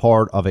was all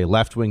part of a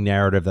left-wing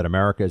narrative that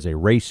America is a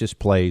racist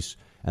place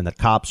and that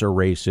cops are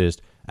racist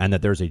and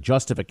that there's a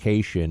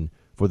justification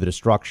for the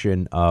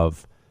destruction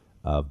of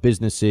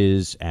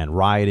businesses and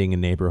rioting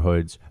in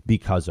neighborhoods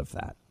because of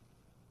that.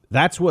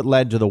 That's what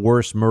led to the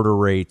worst murder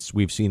rates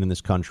we've seen in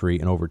this country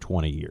in over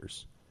 20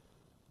 years.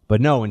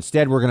 But no,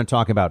 instead we're going to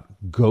talk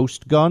about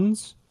ghost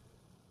guns.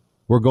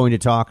 We're going to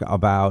talk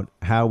about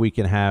how we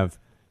can have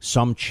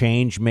some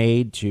change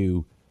made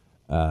to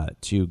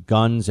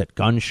guns at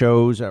gun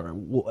shows. I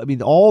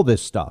mean, all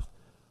this stuff.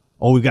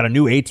 Oh, we've got a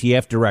new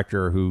ATF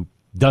director who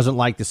doesn't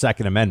like the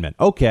Second Amendment.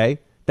 Okay,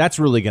 that's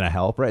really going to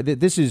help, right?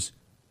 This is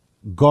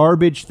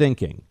garbage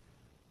thinking.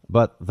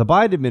 But the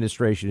Biden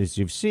administration, as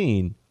you've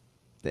seen,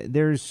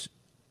 there's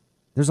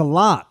a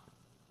lot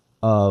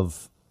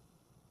of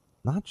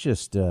not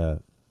just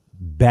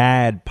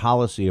bad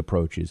policy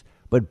approaches,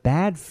 but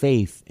bad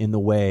faith in the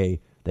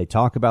way they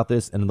talk about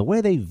this and in the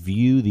way they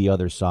view the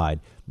other side.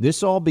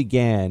 This all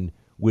began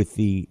with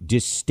the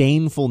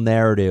disdainful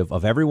narrative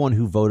of everyone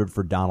who voted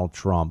for Donald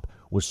Trump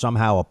was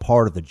somehow a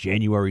part of the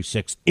January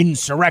 6th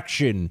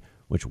insurrection,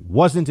 which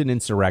wasn't an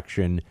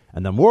insurrection.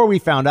 And the more we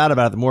found out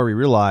about it, the more we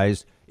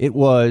realized it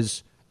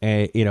was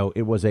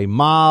a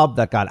mob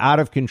that got out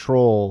of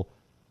control,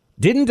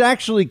 didn't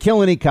actually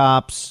kill any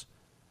cops,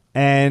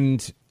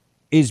 and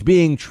is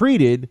being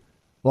treated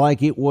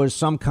like it was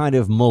some kind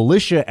of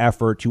militia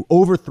effort to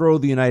overthrow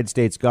the United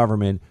States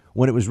government,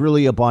 when it was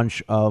really a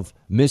bunch of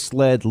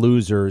misled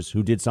losers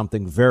who did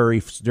something very,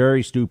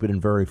 very stupid and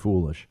very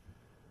foolish.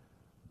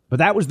 But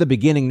that was the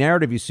beginning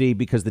narrative, you see,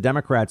 because the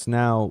Democrats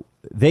now,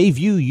 they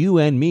view you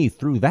and me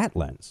through that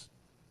lens.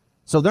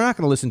 So they're not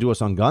going to listen to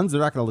us on guns.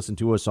 They're not going to listen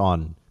to us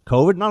on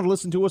COVID, not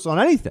listen to us on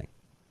anything.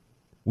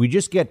 We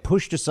just get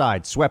pushed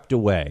aside, swept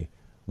away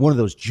one of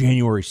those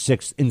January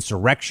 6th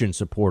insurrection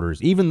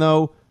supporters, even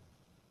though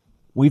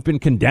we've been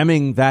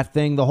condemning that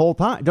thing the whole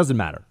time. It doesn't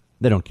matter.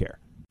 They don't care.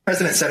 The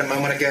president said a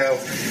moment ago,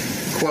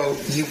 quote,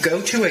 you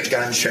go to a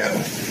gun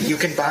show, you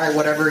can buy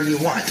whatever you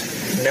want,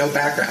 no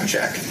background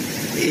check.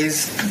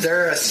 Is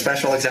there a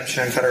special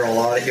exemption in federal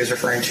law that he was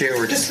referring to,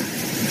 or just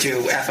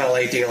do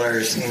FLA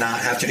dealers not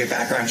have to do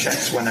background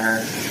checks when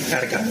they're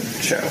at a gun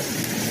show?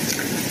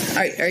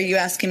 Are you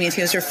asking me if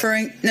he was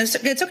referring? No,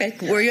 it's okay.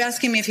 Were you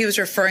asking me if he was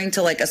referring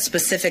to like a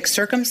specific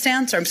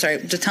circumstance? Or I'm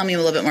sorry, just tell me a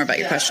little bit more about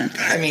your question.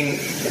 I mean,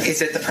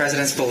 is it the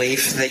president's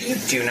belief that you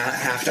do not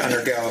have to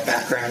undergo a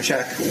background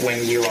check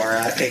when you are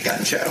at a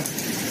gun show?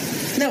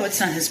 No, it's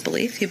not his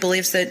belief. He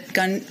believes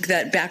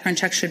that background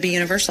check should be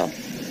universal.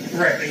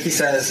 Right. He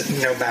says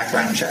no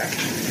background check.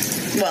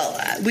 Well,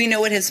 we know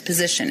what his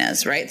position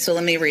is, right? So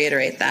let me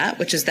reiterate that,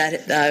 which is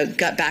that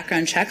gut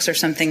background checks are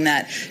something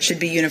that should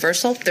be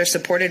universal. They're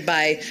supported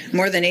by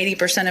more than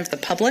 80% of the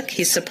public.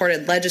 He's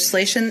supported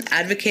legislation,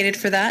 advocated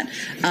for that,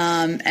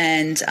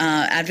 and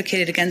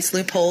advocated against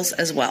loopholes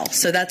as well.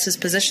 So that's his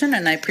position,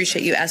 and I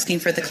appreciate you asking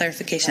for the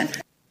clarification.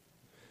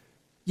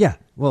 Yeah,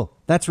 well,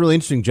 that's really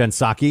interesting, Jen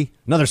Psaki.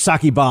 Another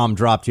Psaki bomb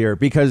dropped here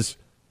because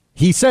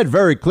he said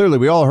very clearly,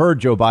 we all heard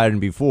Joe Biden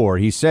before,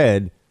 he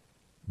said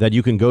that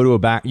you can go to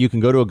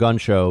a gun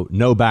show,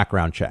 no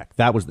background check.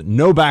 That was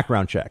no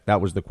background check.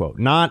 That was the quote.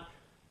 Not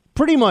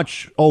pretty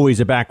much always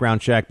a background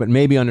check, but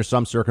maybe under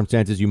some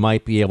circumstances you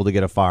might be able to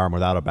get a firearm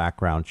without a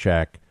background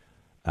check.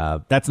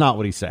 That's not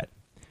what he said.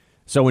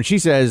 So when she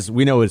says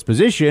we know his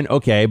position,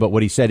 okay, but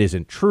what he said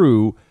isn't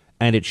true,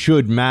 and it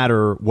should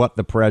matter what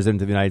the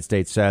president of the United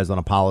States says on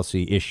a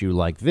policy issue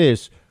like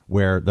this,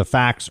 where the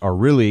facts are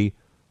really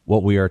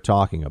what we are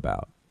talking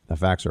about. The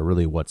facts are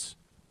really what's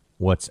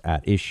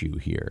at issue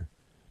here.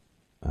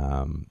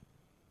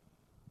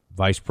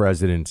 Vice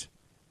President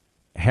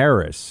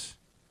Harris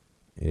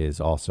is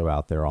also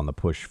out there on the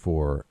push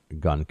for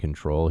gun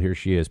control. Here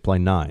she is, play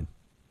 9.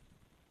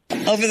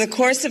 Over the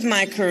course of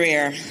my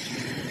career,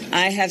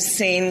 I have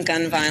seen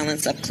gun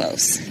violence up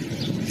close.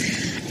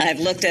 I've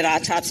looked at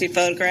autopsy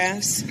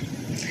photographs.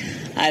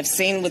 I've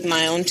seen with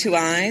my own 2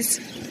 eyes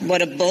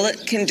what a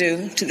bullet can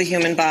do to the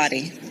human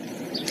body.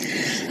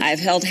 I've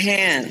held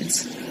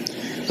hands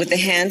with the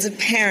hands of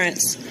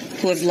parents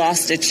who have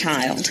lost a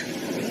child.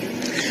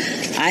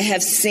 I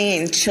have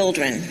seen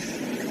children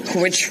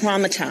who were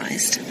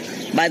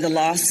traumatized by the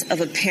loss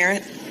of a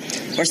parent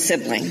or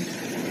sibling.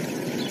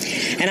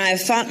 And I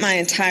have fought my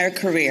entire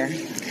career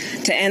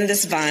to end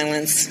this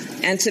violence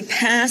and to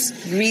pass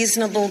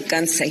reasonable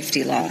gun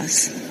safety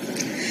laws.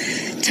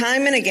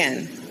 Time and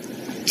again,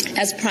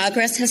 as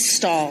progress has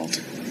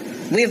stalled,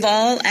 we've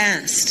all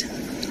asked,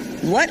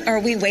 what are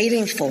we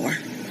waiting for?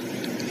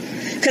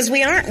 Because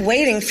we aren't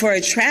waiting for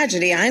a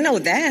tragedy, I know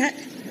that.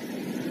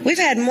 We've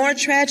had more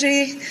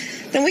tragedy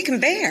than we can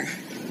bear.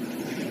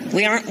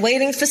 We aren't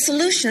waiting for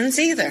solutions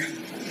either,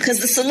 because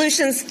the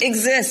solutions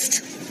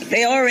exist.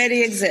 They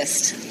already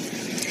exist.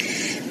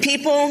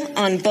 People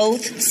on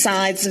both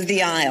sides of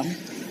the aisle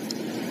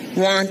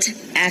want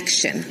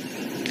action.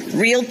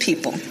 Real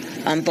people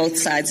on both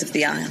sides of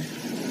the aisle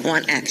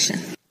want action.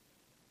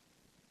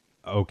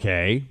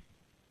 Okay.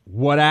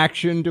 What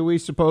action do we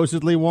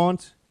supposedly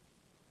want?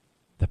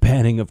 The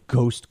banning of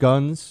ghost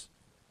guns?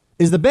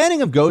 Is the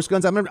banning of ghost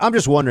guns? I'm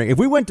just wondering, if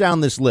we went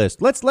down this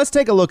list, let's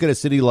take a look at a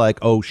city like,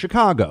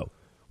 Chicago,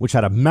 which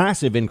had a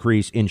massive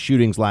increase in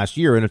shootings last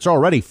year, and it's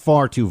already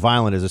far too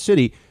violent as a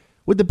city.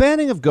 Would the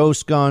banning of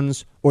ghost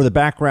guns or the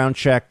background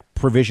check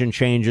provision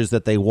changes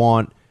that they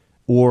want,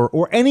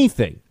 or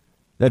anything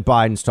that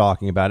Biden's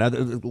talking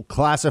about,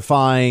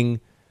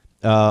 classifying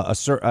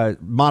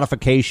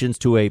modifications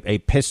to a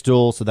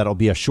pistol so that'll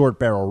be a short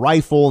barrel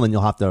rifle, and then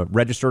you'll have to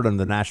register it under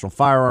the National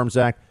Firearms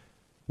Act.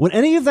 Would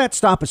any of that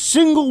stop a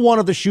single one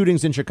of the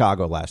shootings in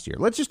Chicago last year?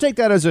 Let's just take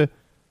that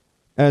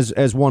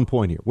as one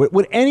point here.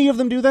 Would any of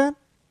them do that?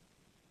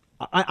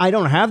 I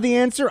don't have the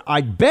answer. I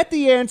bet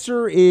the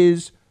answer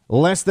is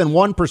less than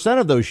 1%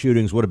 of those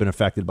shootings would have been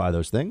affected by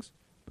those things.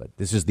 But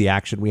this is the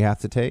action we have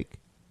to take.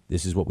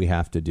 This is what we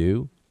have to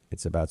do.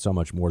 It's about so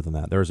much more than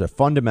that. There's a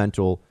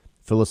fundamental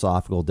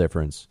philosophical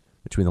difference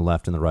between the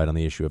left and the right on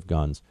the issue of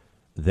guns.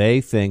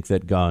 They think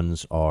that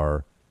guns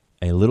are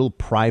a little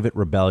private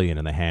rebellion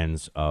in the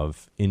hands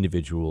of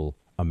individual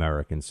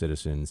American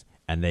citizens,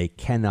 and they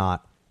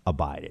cannot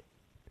abide it.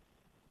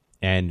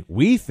 And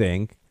we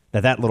think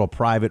that little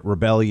private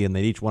rebellion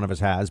that each one of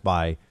us has,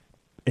 by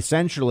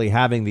essentially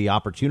having the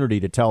opportunity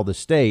to tell the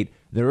state,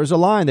 there is a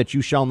line that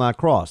you shall not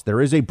cross.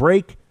 There is a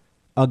break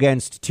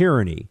against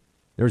tyranny.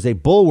 There is a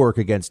bulwark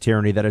against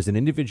tyranny that is in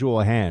individual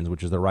hands,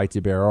 which is the right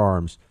to bear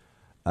arms.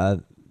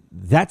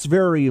 That's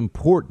very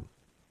important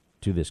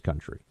to this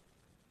country.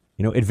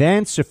 You know,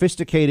 advanced,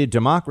 sophisticated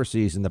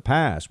democracies in the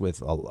past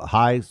with a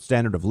high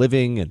standard of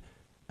living and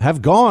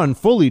have gone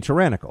fully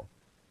tyrannical.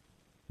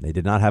 They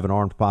did not have an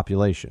armed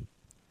population.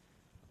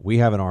 We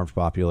have an armed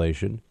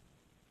population,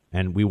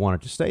 and we want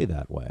it to stay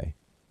that way.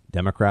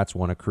 Democrats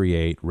want to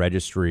create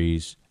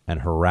registries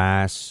and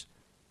harass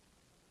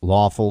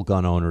lawful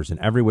gun owners in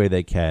every way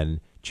they can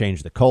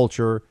change the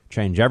culture,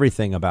 change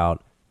everything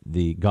about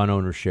the gun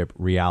ownership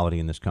reality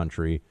in this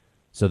country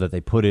so that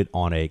they put it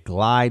on a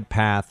glide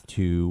path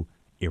to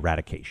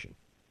eradication.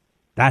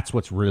 That's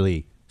what's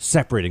really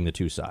separating the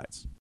two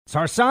sides. It's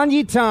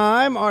Harsanyi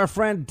time. Our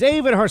friend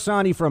David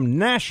Harsanyi from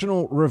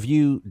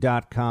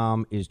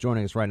nationalreview.com is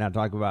joining us right now to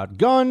talk about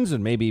guns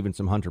and maybe even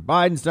some Hunter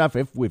Biden stuff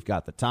if we've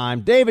got the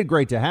time. David,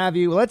 great to have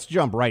you. Let's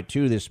jump right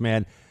to this,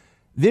 man.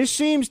 This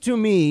seems to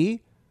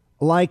me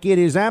like it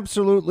is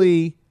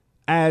absolutely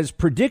as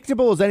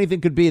predictable as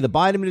anything could be. The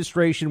Biden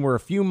administration, we're a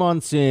few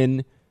months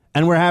in,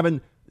 and we're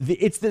having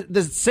it's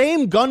the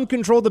same gun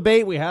control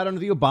debate we had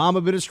under the Obama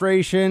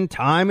administration,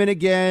 time and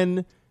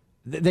again.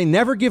 They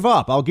never give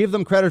up. I'll give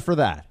them credit for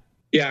that.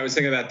 Yeah, I was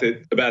thinking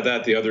about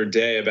that the other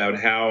day, about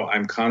how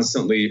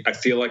I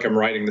feel like I'm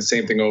writing the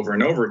same thing over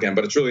and over again,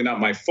 but it's really not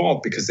my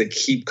fault because they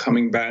keep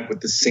coming back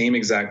with the same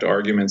exact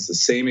arguments, the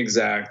same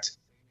exact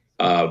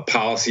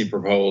policy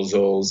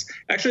proposals.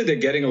 Actually, they're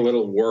getting a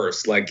little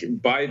worse. Like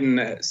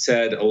Biden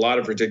said a lot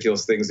of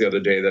ridiculous things the other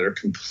day that are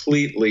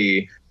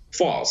completely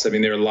false. I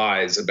mean, they're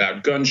lies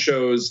about gun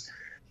shows,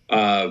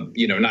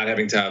 not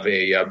having to have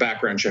a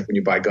background check when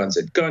you buy guns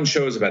at gun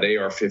shows, about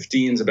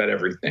AR-15s, about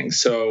everything.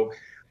 So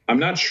I'm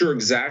not sure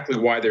exactly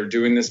why they're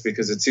doing this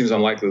because it seems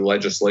unlikely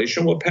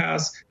legislation will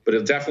pass, but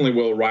it definitely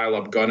will rile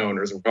up gun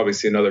owners. We'll probably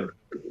see another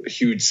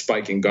huge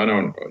spike in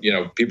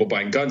people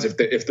buying guns if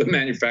the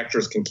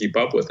manufacturers can keep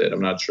up with it. I'm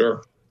not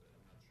sure.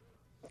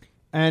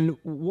 And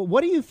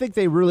what do you think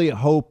they really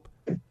hope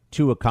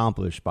to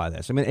accomplish by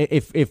this? I mean,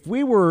 if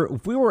we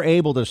were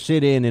able to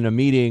sit in a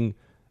meeting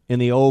in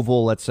the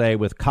Oval, let's say,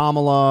 with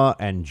Kamala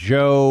and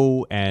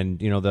Joe and,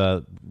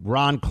 the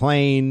Ron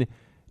Klain,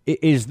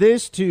 is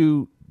this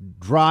to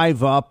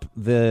drive up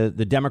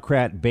the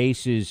Democrat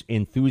base's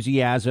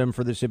enthusiasm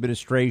for this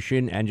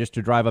administration and just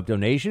to drive up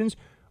donations?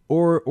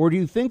 Or do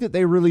you think that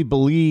they really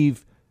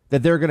believe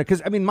that they're going to?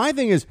 Because, I mean, my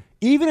thing is,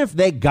 even if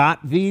they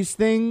got these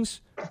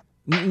things,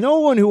 no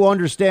one who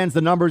understands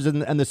the numbers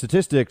and the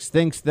statistics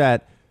thinks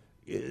that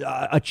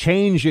a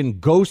change in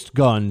ghost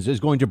guns is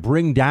going to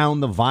bring down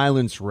the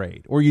violence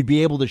rate, or you'd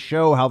be able to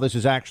show how this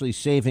is actually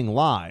saving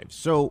lives.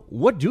 So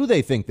what do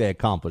they think they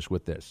accomplish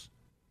with this?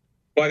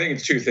 Well, I think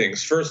it's two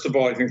things. First of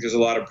all, I think there's a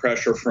lot of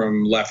pressure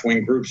from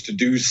left-wing groups to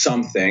do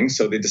something.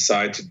 So they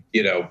decide to,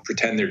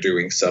 pretend they're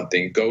doing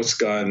something. Ghost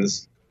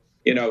guns,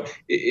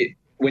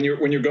 when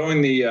you're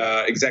going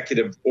the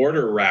executive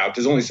order route,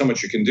 there's only so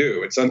much you can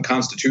do. It's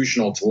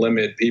unconstitutional to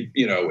limit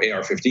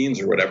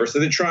AR-15s or whatever. So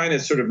they're trying to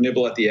sort of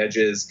nibble at the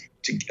edges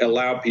to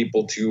allow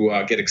people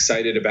to get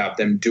excited about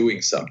them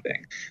doing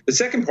something. The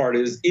second part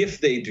is if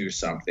they do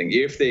something,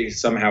 if they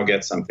somehow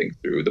get something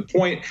through. The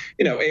point,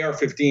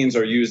 AR-15s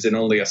are used in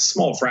only a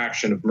small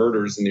fraction of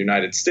murders in the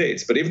United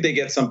States. But if they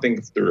get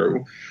something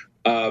through,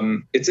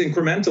 it's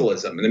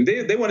incrementalism. And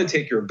they want to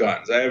take your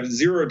guns. I have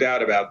zero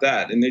doubt about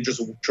that. And they're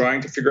just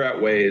trying to figure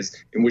out ways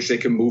in which they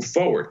can move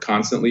forward,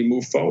 constantly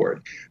move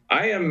forward.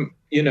 I'm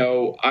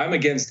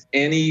against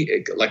any,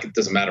 it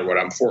doesn't matter what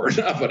I'm for or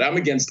not, but I'm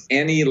against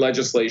any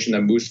legislation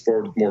that moves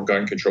forward with more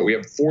gun control. We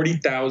have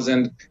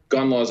 40,000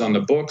 gun laws on the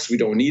books. We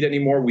don't need any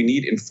more. We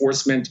need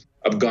enforcement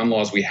of gun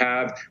laws we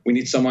have. We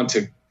need someone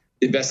to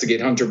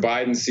investigate Hunter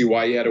Biden, see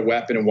why he had a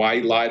weapon and why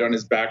he lied on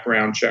his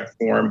background check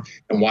form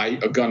and why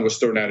a gun was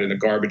thrown out in the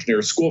garbage near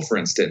a school, for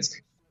instance.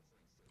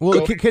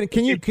 Well, David,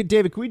 can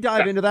we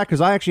dive into that?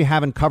 Because I actually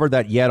haven't covered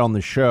that yet on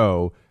the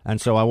show. And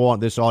so I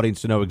want this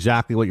audience to know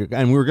exactly what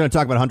and we were going to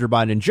talk about Hunter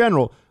Biden in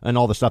general and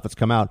all the stuff that's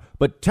come out.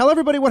 but tell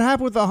everybody what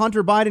happened with the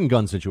Hunter Biden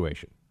gun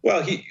situation.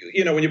 Well,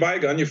 when you buy a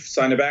gun, you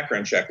sign a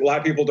background check. A lot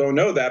of people don't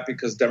know that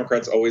because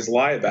Democrats always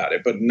lie about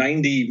it. But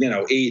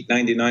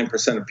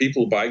 99% of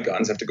people who buy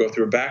guns have to go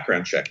through a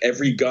background check.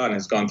 Every gun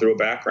has gone through a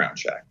background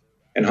check.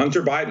 And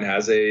Hunter Biden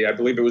has I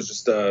believe it was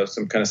just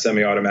some kind of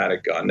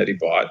semi-automatic gun that he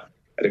bought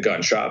at a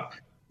gun shop.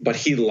 But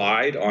he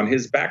lied on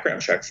his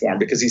background check form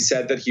because he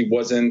said that he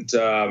wasn't,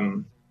 I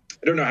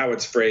don't know how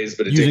it's phrased,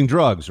 but using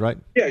drugs, right?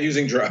 Yeah,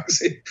 using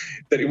drugs,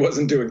 that he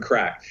wasn't doing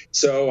crack.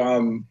 So,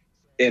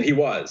 and he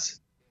was,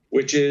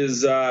 which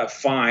is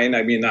fine.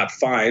 I mean, not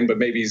fine, but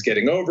maybe he's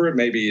getting over it.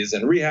 Maybe he's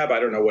in rehab.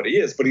 I don't know what he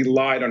is, but he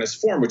lied on his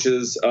form, which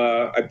is,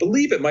 I think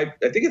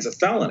it's a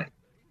felony.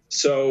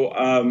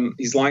 So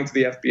he's lying to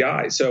the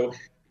FBI. So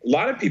a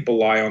lot of people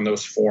lie on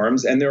those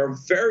forms, and there are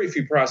very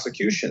few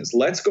prosecutions.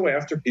 Let's go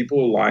after people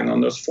who are lying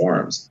on those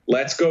forms.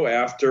 Let's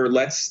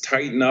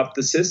tighten up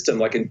the system.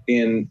 Like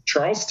in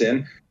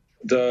Charleston,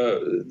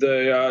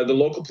 the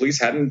local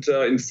police hadn't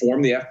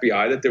informed the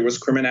FBI that there was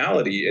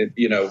criminality,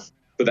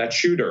 for that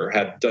shooter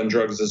had done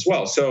drugs as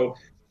well. So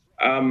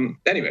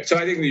anyway, so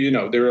I think,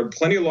 there are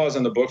plenty of laws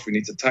on the books. We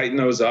need to tighten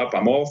those up.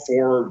 I'm all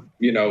for,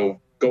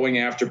 going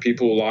after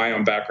people who lie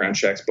on background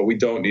checks, but we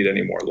don't need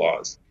any more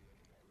laws.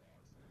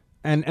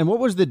 And what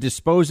was the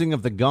disposing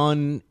of the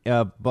gun,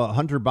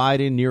 Hunter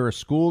Biden near a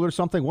school or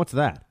something? What's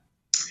that?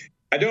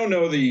 I don't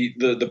know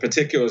the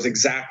particulars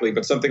exactly,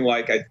 but something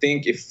like, I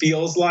think it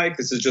feels like,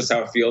 this is just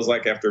how it feels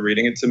like after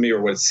reading it to me, or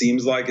what it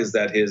seems like is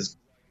that his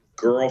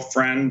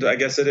girlfriend, I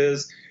guess it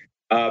is,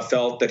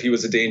 felt that he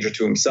was a danger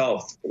to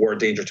himself or a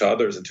danger to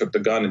others and took the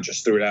gun and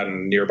just threw it out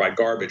in nearby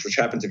garbage, which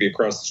happened to be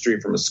across the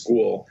street from a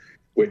school,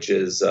 which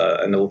is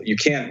you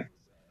can't.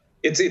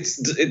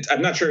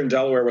 I'm not sure in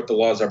Delaware what the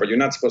laws are, but you're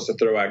not supposed to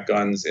throw out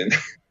guns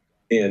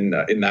in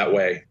that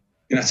way.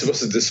 You're not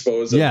supposed to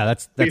dispose of. Yeah,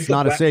 that's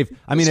not a safe.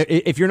 I mean,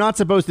 if you're not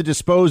supposed to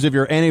dispose of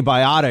your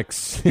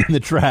antibiotics in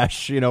the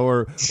trash,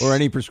 or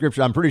any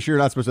prescription, I'm pretty sure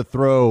you're not supposed to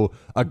throw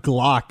a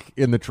Glock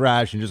in the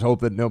trash and just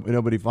hope that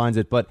nobody finds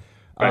it. But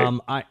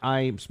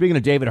I'm speaking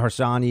to David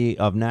Harsanyi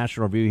of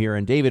National Review here,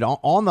 and David,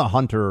 on the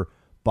Hunter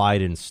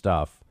Biden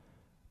stuff.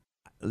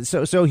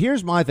 So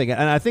here's my thing,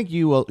 and I think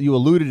you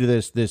alluded to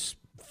this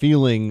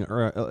feeling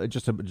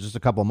just a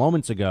couple of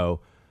moments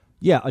ago.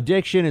 Yeah,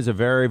 addiction is a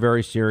very,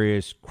 very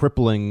serious,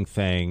 crippling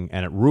thing,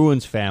 and it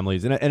ruins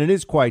families, and it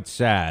is quite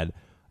sad.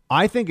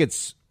 I think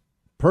it's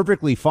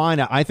perfectly fine.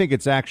 I think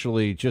it's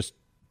actually just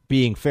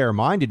being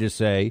fair-minded to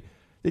say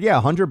that, yeah,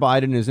 Hunter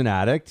Biden is an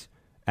addict,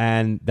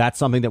 and that's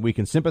something that we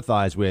can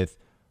sympathize with.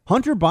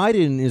 Hunter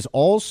Biden is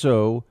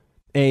also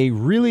a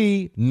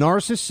really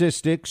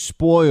narcissistic,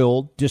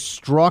 spoiled,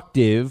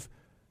 destructive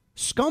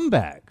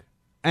scumbag.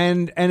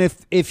 And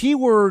if he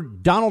were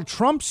Donald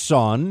Trump's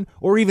son,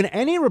 or even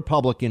any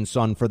Republican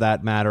son for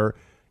that matter,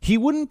 he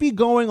wouldn't be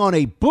going on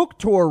a book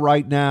tour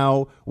right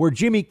now where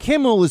Jimmy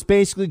Kimmel is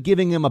basically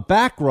giving him a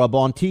back rub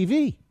on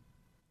TV.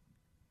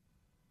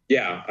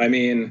 Yeah, I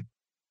mean,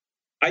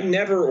 I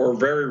never or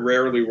very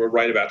rarely will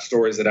write about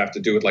stories that have to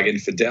do with like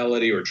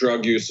infidelity or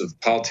drug use of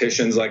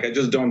politicians. Like, I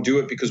just don't do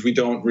it because we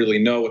don't really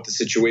know what the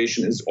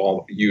situation is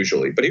all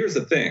usually. But here's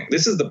the thing.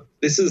 This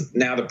is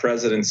now the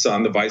president's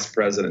son, the vice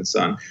president's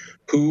son,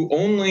 who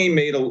only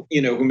made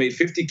who made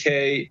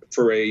 $50K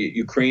for a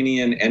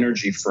Ukrainian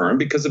energy firm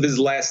because of his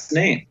last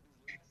name.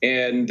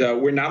 And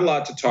we're not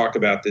allowed to talk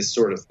about this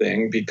sort of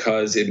thing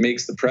because it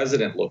makes the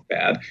president look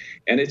bad.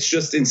 And it's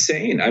just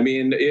insane. I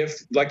mean,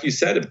 if, like you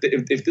said,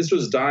 if this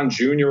was Don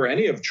Jr. or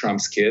any of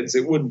Trump's kids,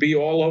 it would be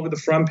all over the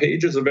front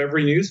pages of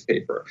every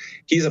newspaper.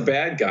 He's a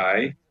bad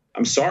guy.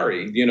 I'm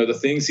sorry. The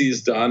things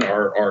he's done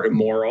are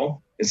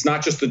immoral. It's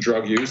not just the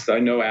drug use. I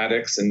know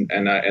addicts and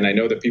I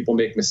know that people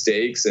make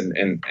mistakes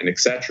and et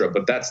cetera,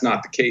 but that's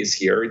not the case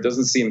here. He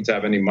doesn't seem to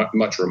have any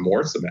much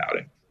remorse about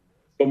it.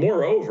 But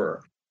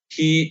moreover,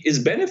 he is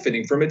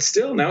benefiting from it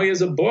still. Now he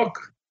has a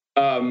book,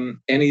 and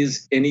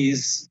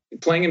he's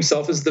playing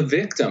himself as the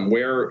victim,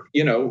 where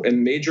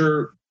and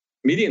major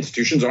media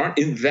institutions aren't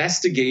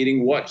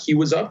investigating what he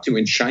was up to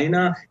in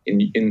China,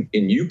 in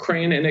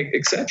Ukraine, and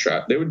et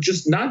cetera. They would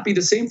just not be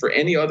the same for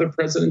any other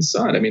president's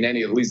son. I mean, at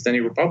least any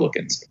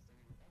Republicans.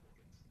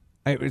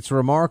 It's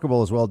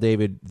remarkable as well,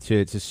 David,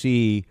 to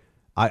see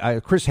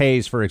Chris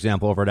Hayes, for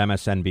example, over at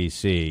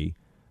MSNBC.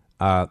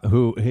 I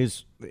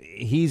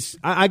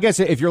guess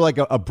if you're like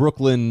a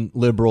Brooklyn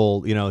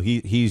liberal,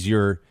 he is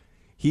your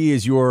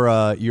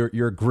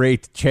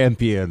great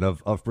champion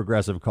of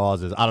progressive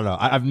causes. I don't know.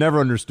 I've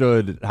never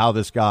understood how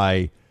this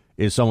guy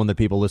is someone that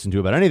people listen to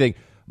about anything,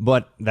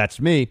 but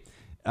that's me.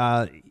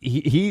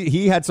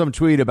 He had some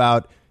tweet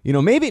about,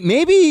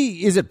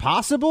 maybe is it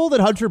possible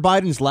that Hunter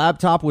Biden's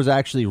laptop was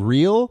actually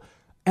real?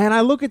 And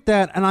I look at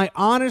that and I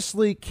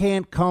honestly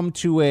can't come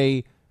to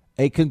a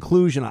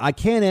conclusion. I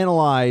can't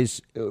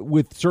analyze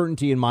with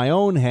certainty in my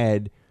own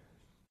head.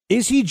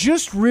 Is he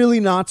just really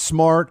not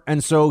smart,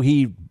 and so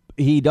he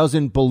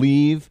doesn't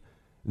believe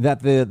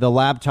that the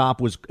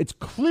laptop was? It's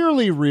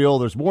clearly real.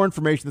 There's more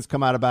information that's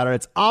come out about it.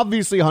 It's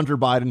obviously Hunter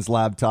Biden's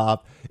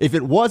laptop. If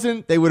it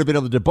wasn't, they would have been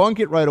able to debunk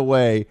it right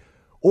away.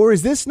 Or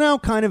is this now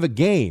kind of a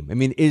game? I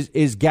mean,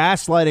 is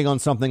gaslighting on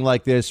something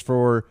like this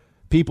for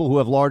people who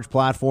have large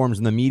platforms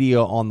in the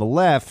media on the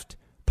left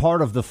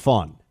part of the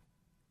fun?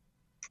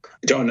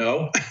 I don't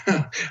know.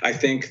 I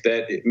think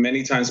that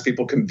many times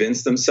people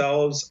convince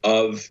themselves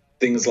of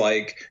things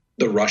like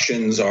the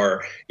Russians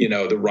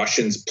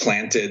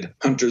planted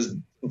Hunter's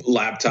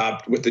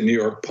laptop with the New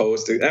York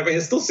Post. I mean, I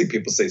still see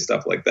people say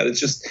stuff like that. It's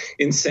just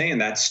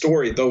insane.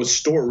 Those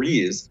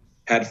stories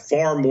had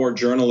far more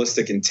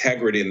journalistic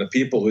integrity, and the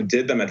people who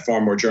did them had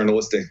far more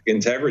journalistic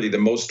integrity than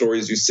most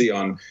stories you see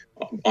on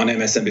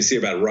MSNBC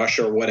about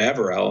Russia or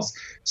whatever else.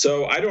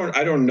 So I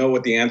don't know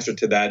what the answer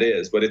to that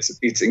is, but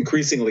it's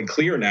increasingly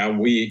clear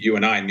now. You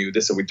and I knew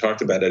this, and we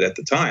talked about it at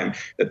the time,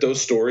 that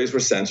those stories were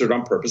censored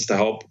on purpose to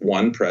help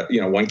one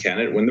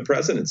candidate win the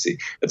presidency.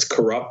 It's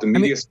corrupt. The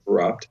media is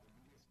corrupt.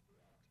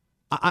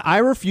 I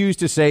refuse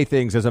to say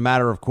things as a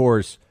matter of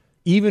course,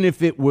 even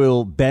if it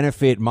will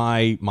benefit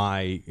my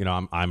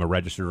I'm a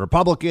registered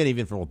Republican,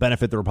 even if it will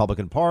benefit the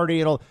Republican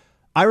Party.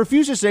 I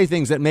refuse to say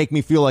things that make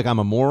me feel like I'm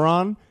a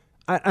moron.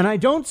 And I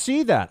don't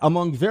see that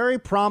among very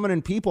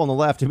prominent people on the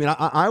left. I mean,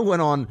 I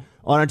went on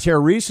a tear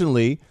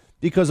recently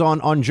because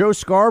on Joe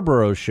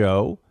Scarborough's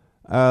show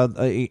on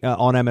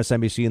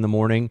MSNBC in the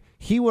morning,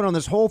 he went on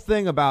this whole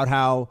thing about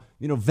how,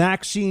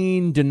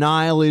 vaccine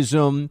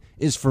denialism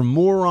is for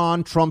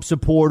moron Trump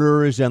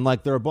supporters, and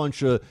like they're a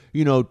bunch of,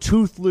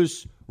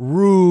 toothless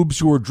rubes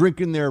who are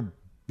drinking their,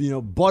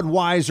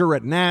 Budweiser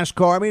at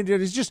NASCAR. I mean,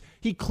 it's just,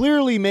 he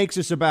clearly makes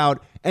this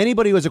about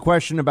anybody who has a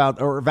question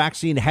about or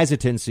vaccine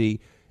hesitancy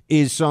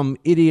is some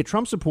idiot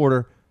Trump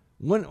supporter.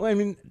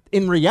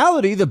 In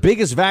reality, the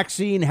biggest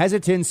vaccine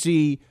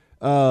hesitancy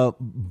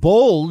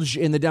bulge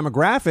in the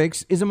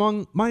demographics is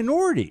among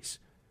minorities.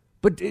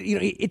 But,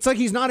 it's like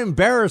he's not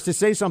embarrassed to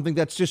say something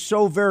that's just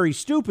so very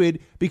stupid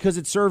because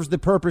it serves the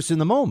purpose in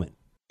the moment.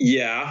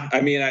 Yeah,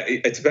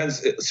 it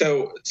depends.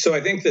 So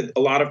I think that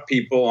a lot of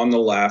people on the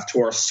left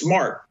who are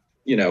smart,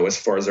 as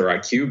far as their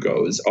IQ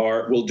goes,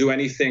 will do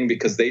anything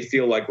because they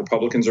feel like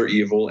Republicans are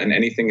evil and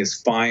anything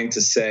is fine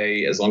to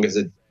say as long as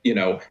it,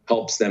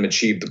 helps them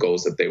achieve the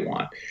goals that they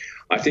want.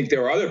 I think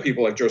there are other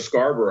people like Joe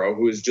Scarborough,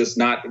 who is just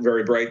not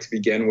very bright to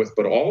begin with,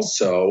 but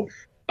also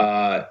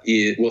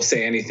will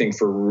say anything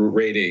for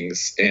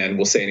ratings and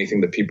will say anything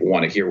that people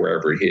want to hear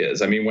wherever he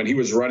is. When he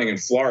was running in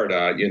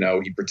Florida,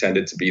 he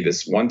pretended to be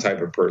this one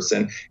type of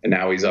person, and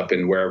now he's up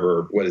in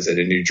wherever,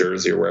 in New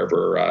Jersey or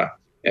wherever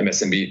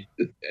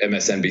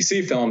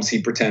MSNBC films,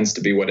 he pretends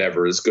to be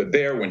whatever is good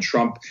there. When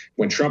Trump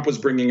was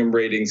bringing him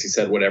ratings, he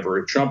said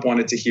whatever Trump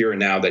wanted to hear, and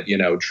now that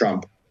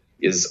Trump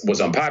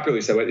was unpopular,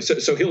 he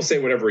said so he'll say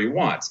whatever he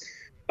wants.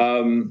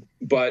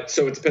 But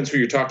so it depends who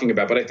you're talking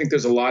about. But I think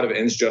there's a lot of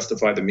ends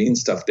justify the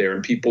means stuff there,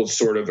 and people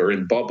sort of are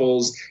in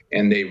bubbles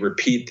and they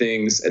repeat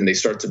things and they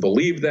start to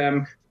believe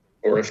them.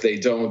 Or if they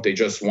don't, they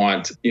just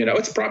want,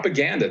 it's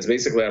propaganda. It's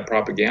basically how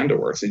propaganda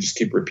works. They just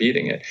keep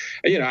repeating it.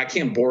 And, I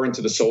can't bore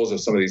into the souls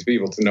of some of these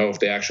people to know if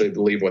they actually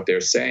believe what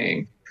they're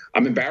saying.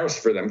 I'm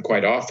embarrassed for them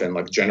quite often,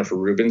 like Jennifer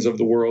Rubins of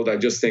the world. I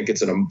just think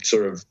it's a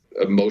sort of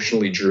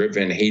emotionally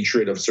driven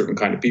hatred of certain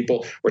kind of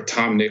people. Or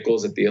Tom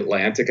Nichols at The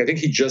Atlantic. I think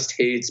he just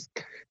hates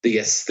the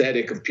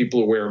aesthetic of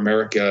people who wear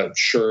America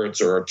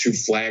shirts or are too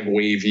flag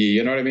wavy,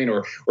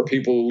 or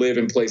people who live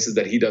in places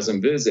that he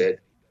doesn't visit.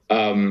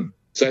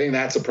 So I think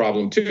that's a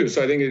problem too.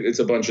 So I think it's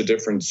a bunch of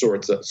different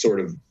sorts of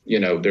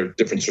there are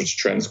different sorts of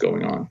trends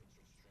going on.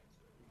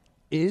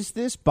 Is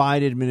this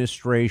Biden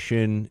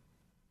administration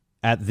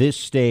at this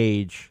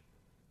stage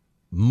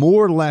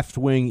more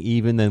left-wing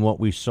even than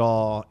what we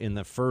saw in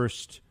the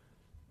first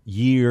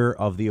year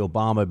of the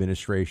Obama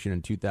administration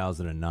in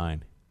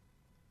 2009?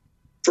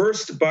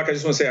 First, Buck, I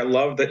just want to say I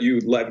love that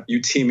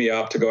you tee me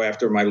up to go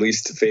after my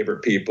least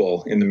favorite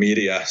people in the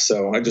media.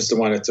 So I just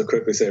wanted to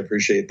quickly say I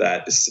appreciate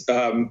that.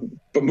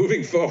 But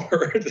moving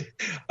forward,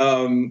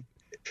 I'll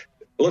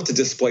have to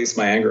displace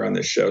my anger on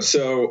this show.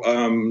 So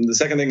the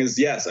second thing is,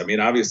 yes,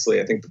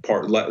 obviously, I think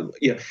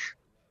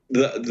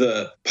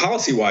the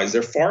policy-wise,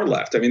 they're far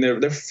left.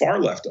 They're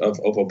far left of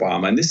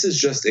Obama, and this is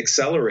just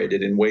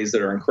accelerated in ways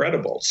that are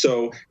incredible.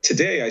 So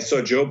today, I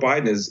saw Joe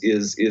Biden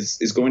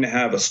is going to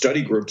have a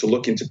study group to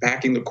look into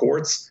packing the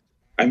courts.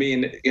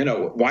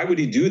 Why would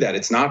he do that?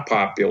 It's not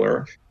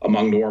popular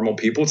among normal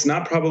people. It's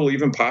not probably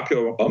even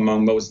popular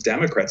among most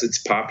Democrats. It's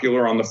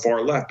popular on the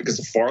far left because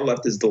the far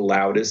left is the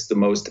loudest, the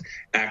most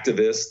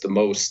activist, the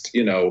most,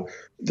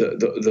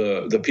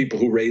 the people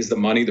who raise the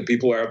money, the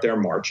people who are out there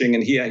marching,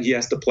 and he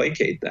has to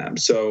placate them.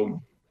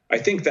 So I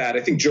think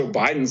Joe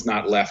Biden's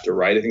not left or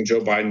right. I think Joe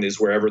Biden is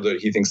wherever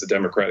he thinks the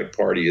Democratic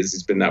Party is.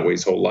 He's been that way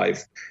his whole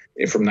life,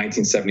 from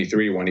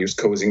 1973 when he was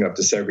cozying up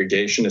to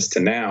segregationists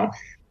to now.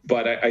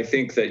 But I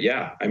think that,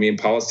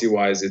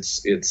 policy-wise,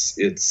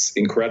 it's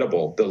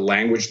incredible. The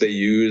language they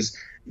use,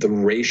 the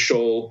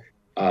racial,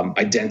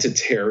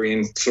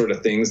 identitarian sort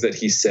of things that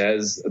he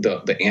says,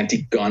 the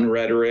anti-gun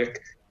rhetoric,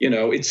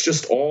 it's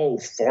just all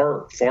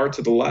far, far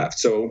to the left.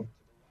 So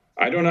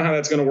I don't know how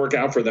that's going to work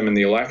out for them in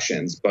the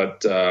elections.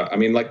 But,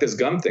 like this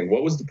gun thing,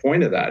 what was the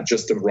point of that?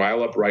 Just to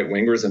rile up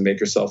right-wingers and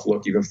make yourself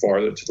look even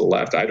farther to the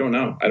left? I don't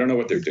know. I don't know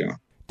what they're doing.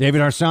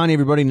 David Harsanyi,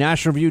 everybody,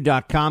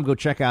 nationalreview.com. Go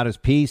check out his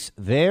piece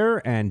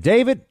there. And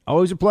David,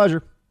 always a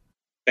pleasure.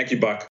 Thank you, Buck.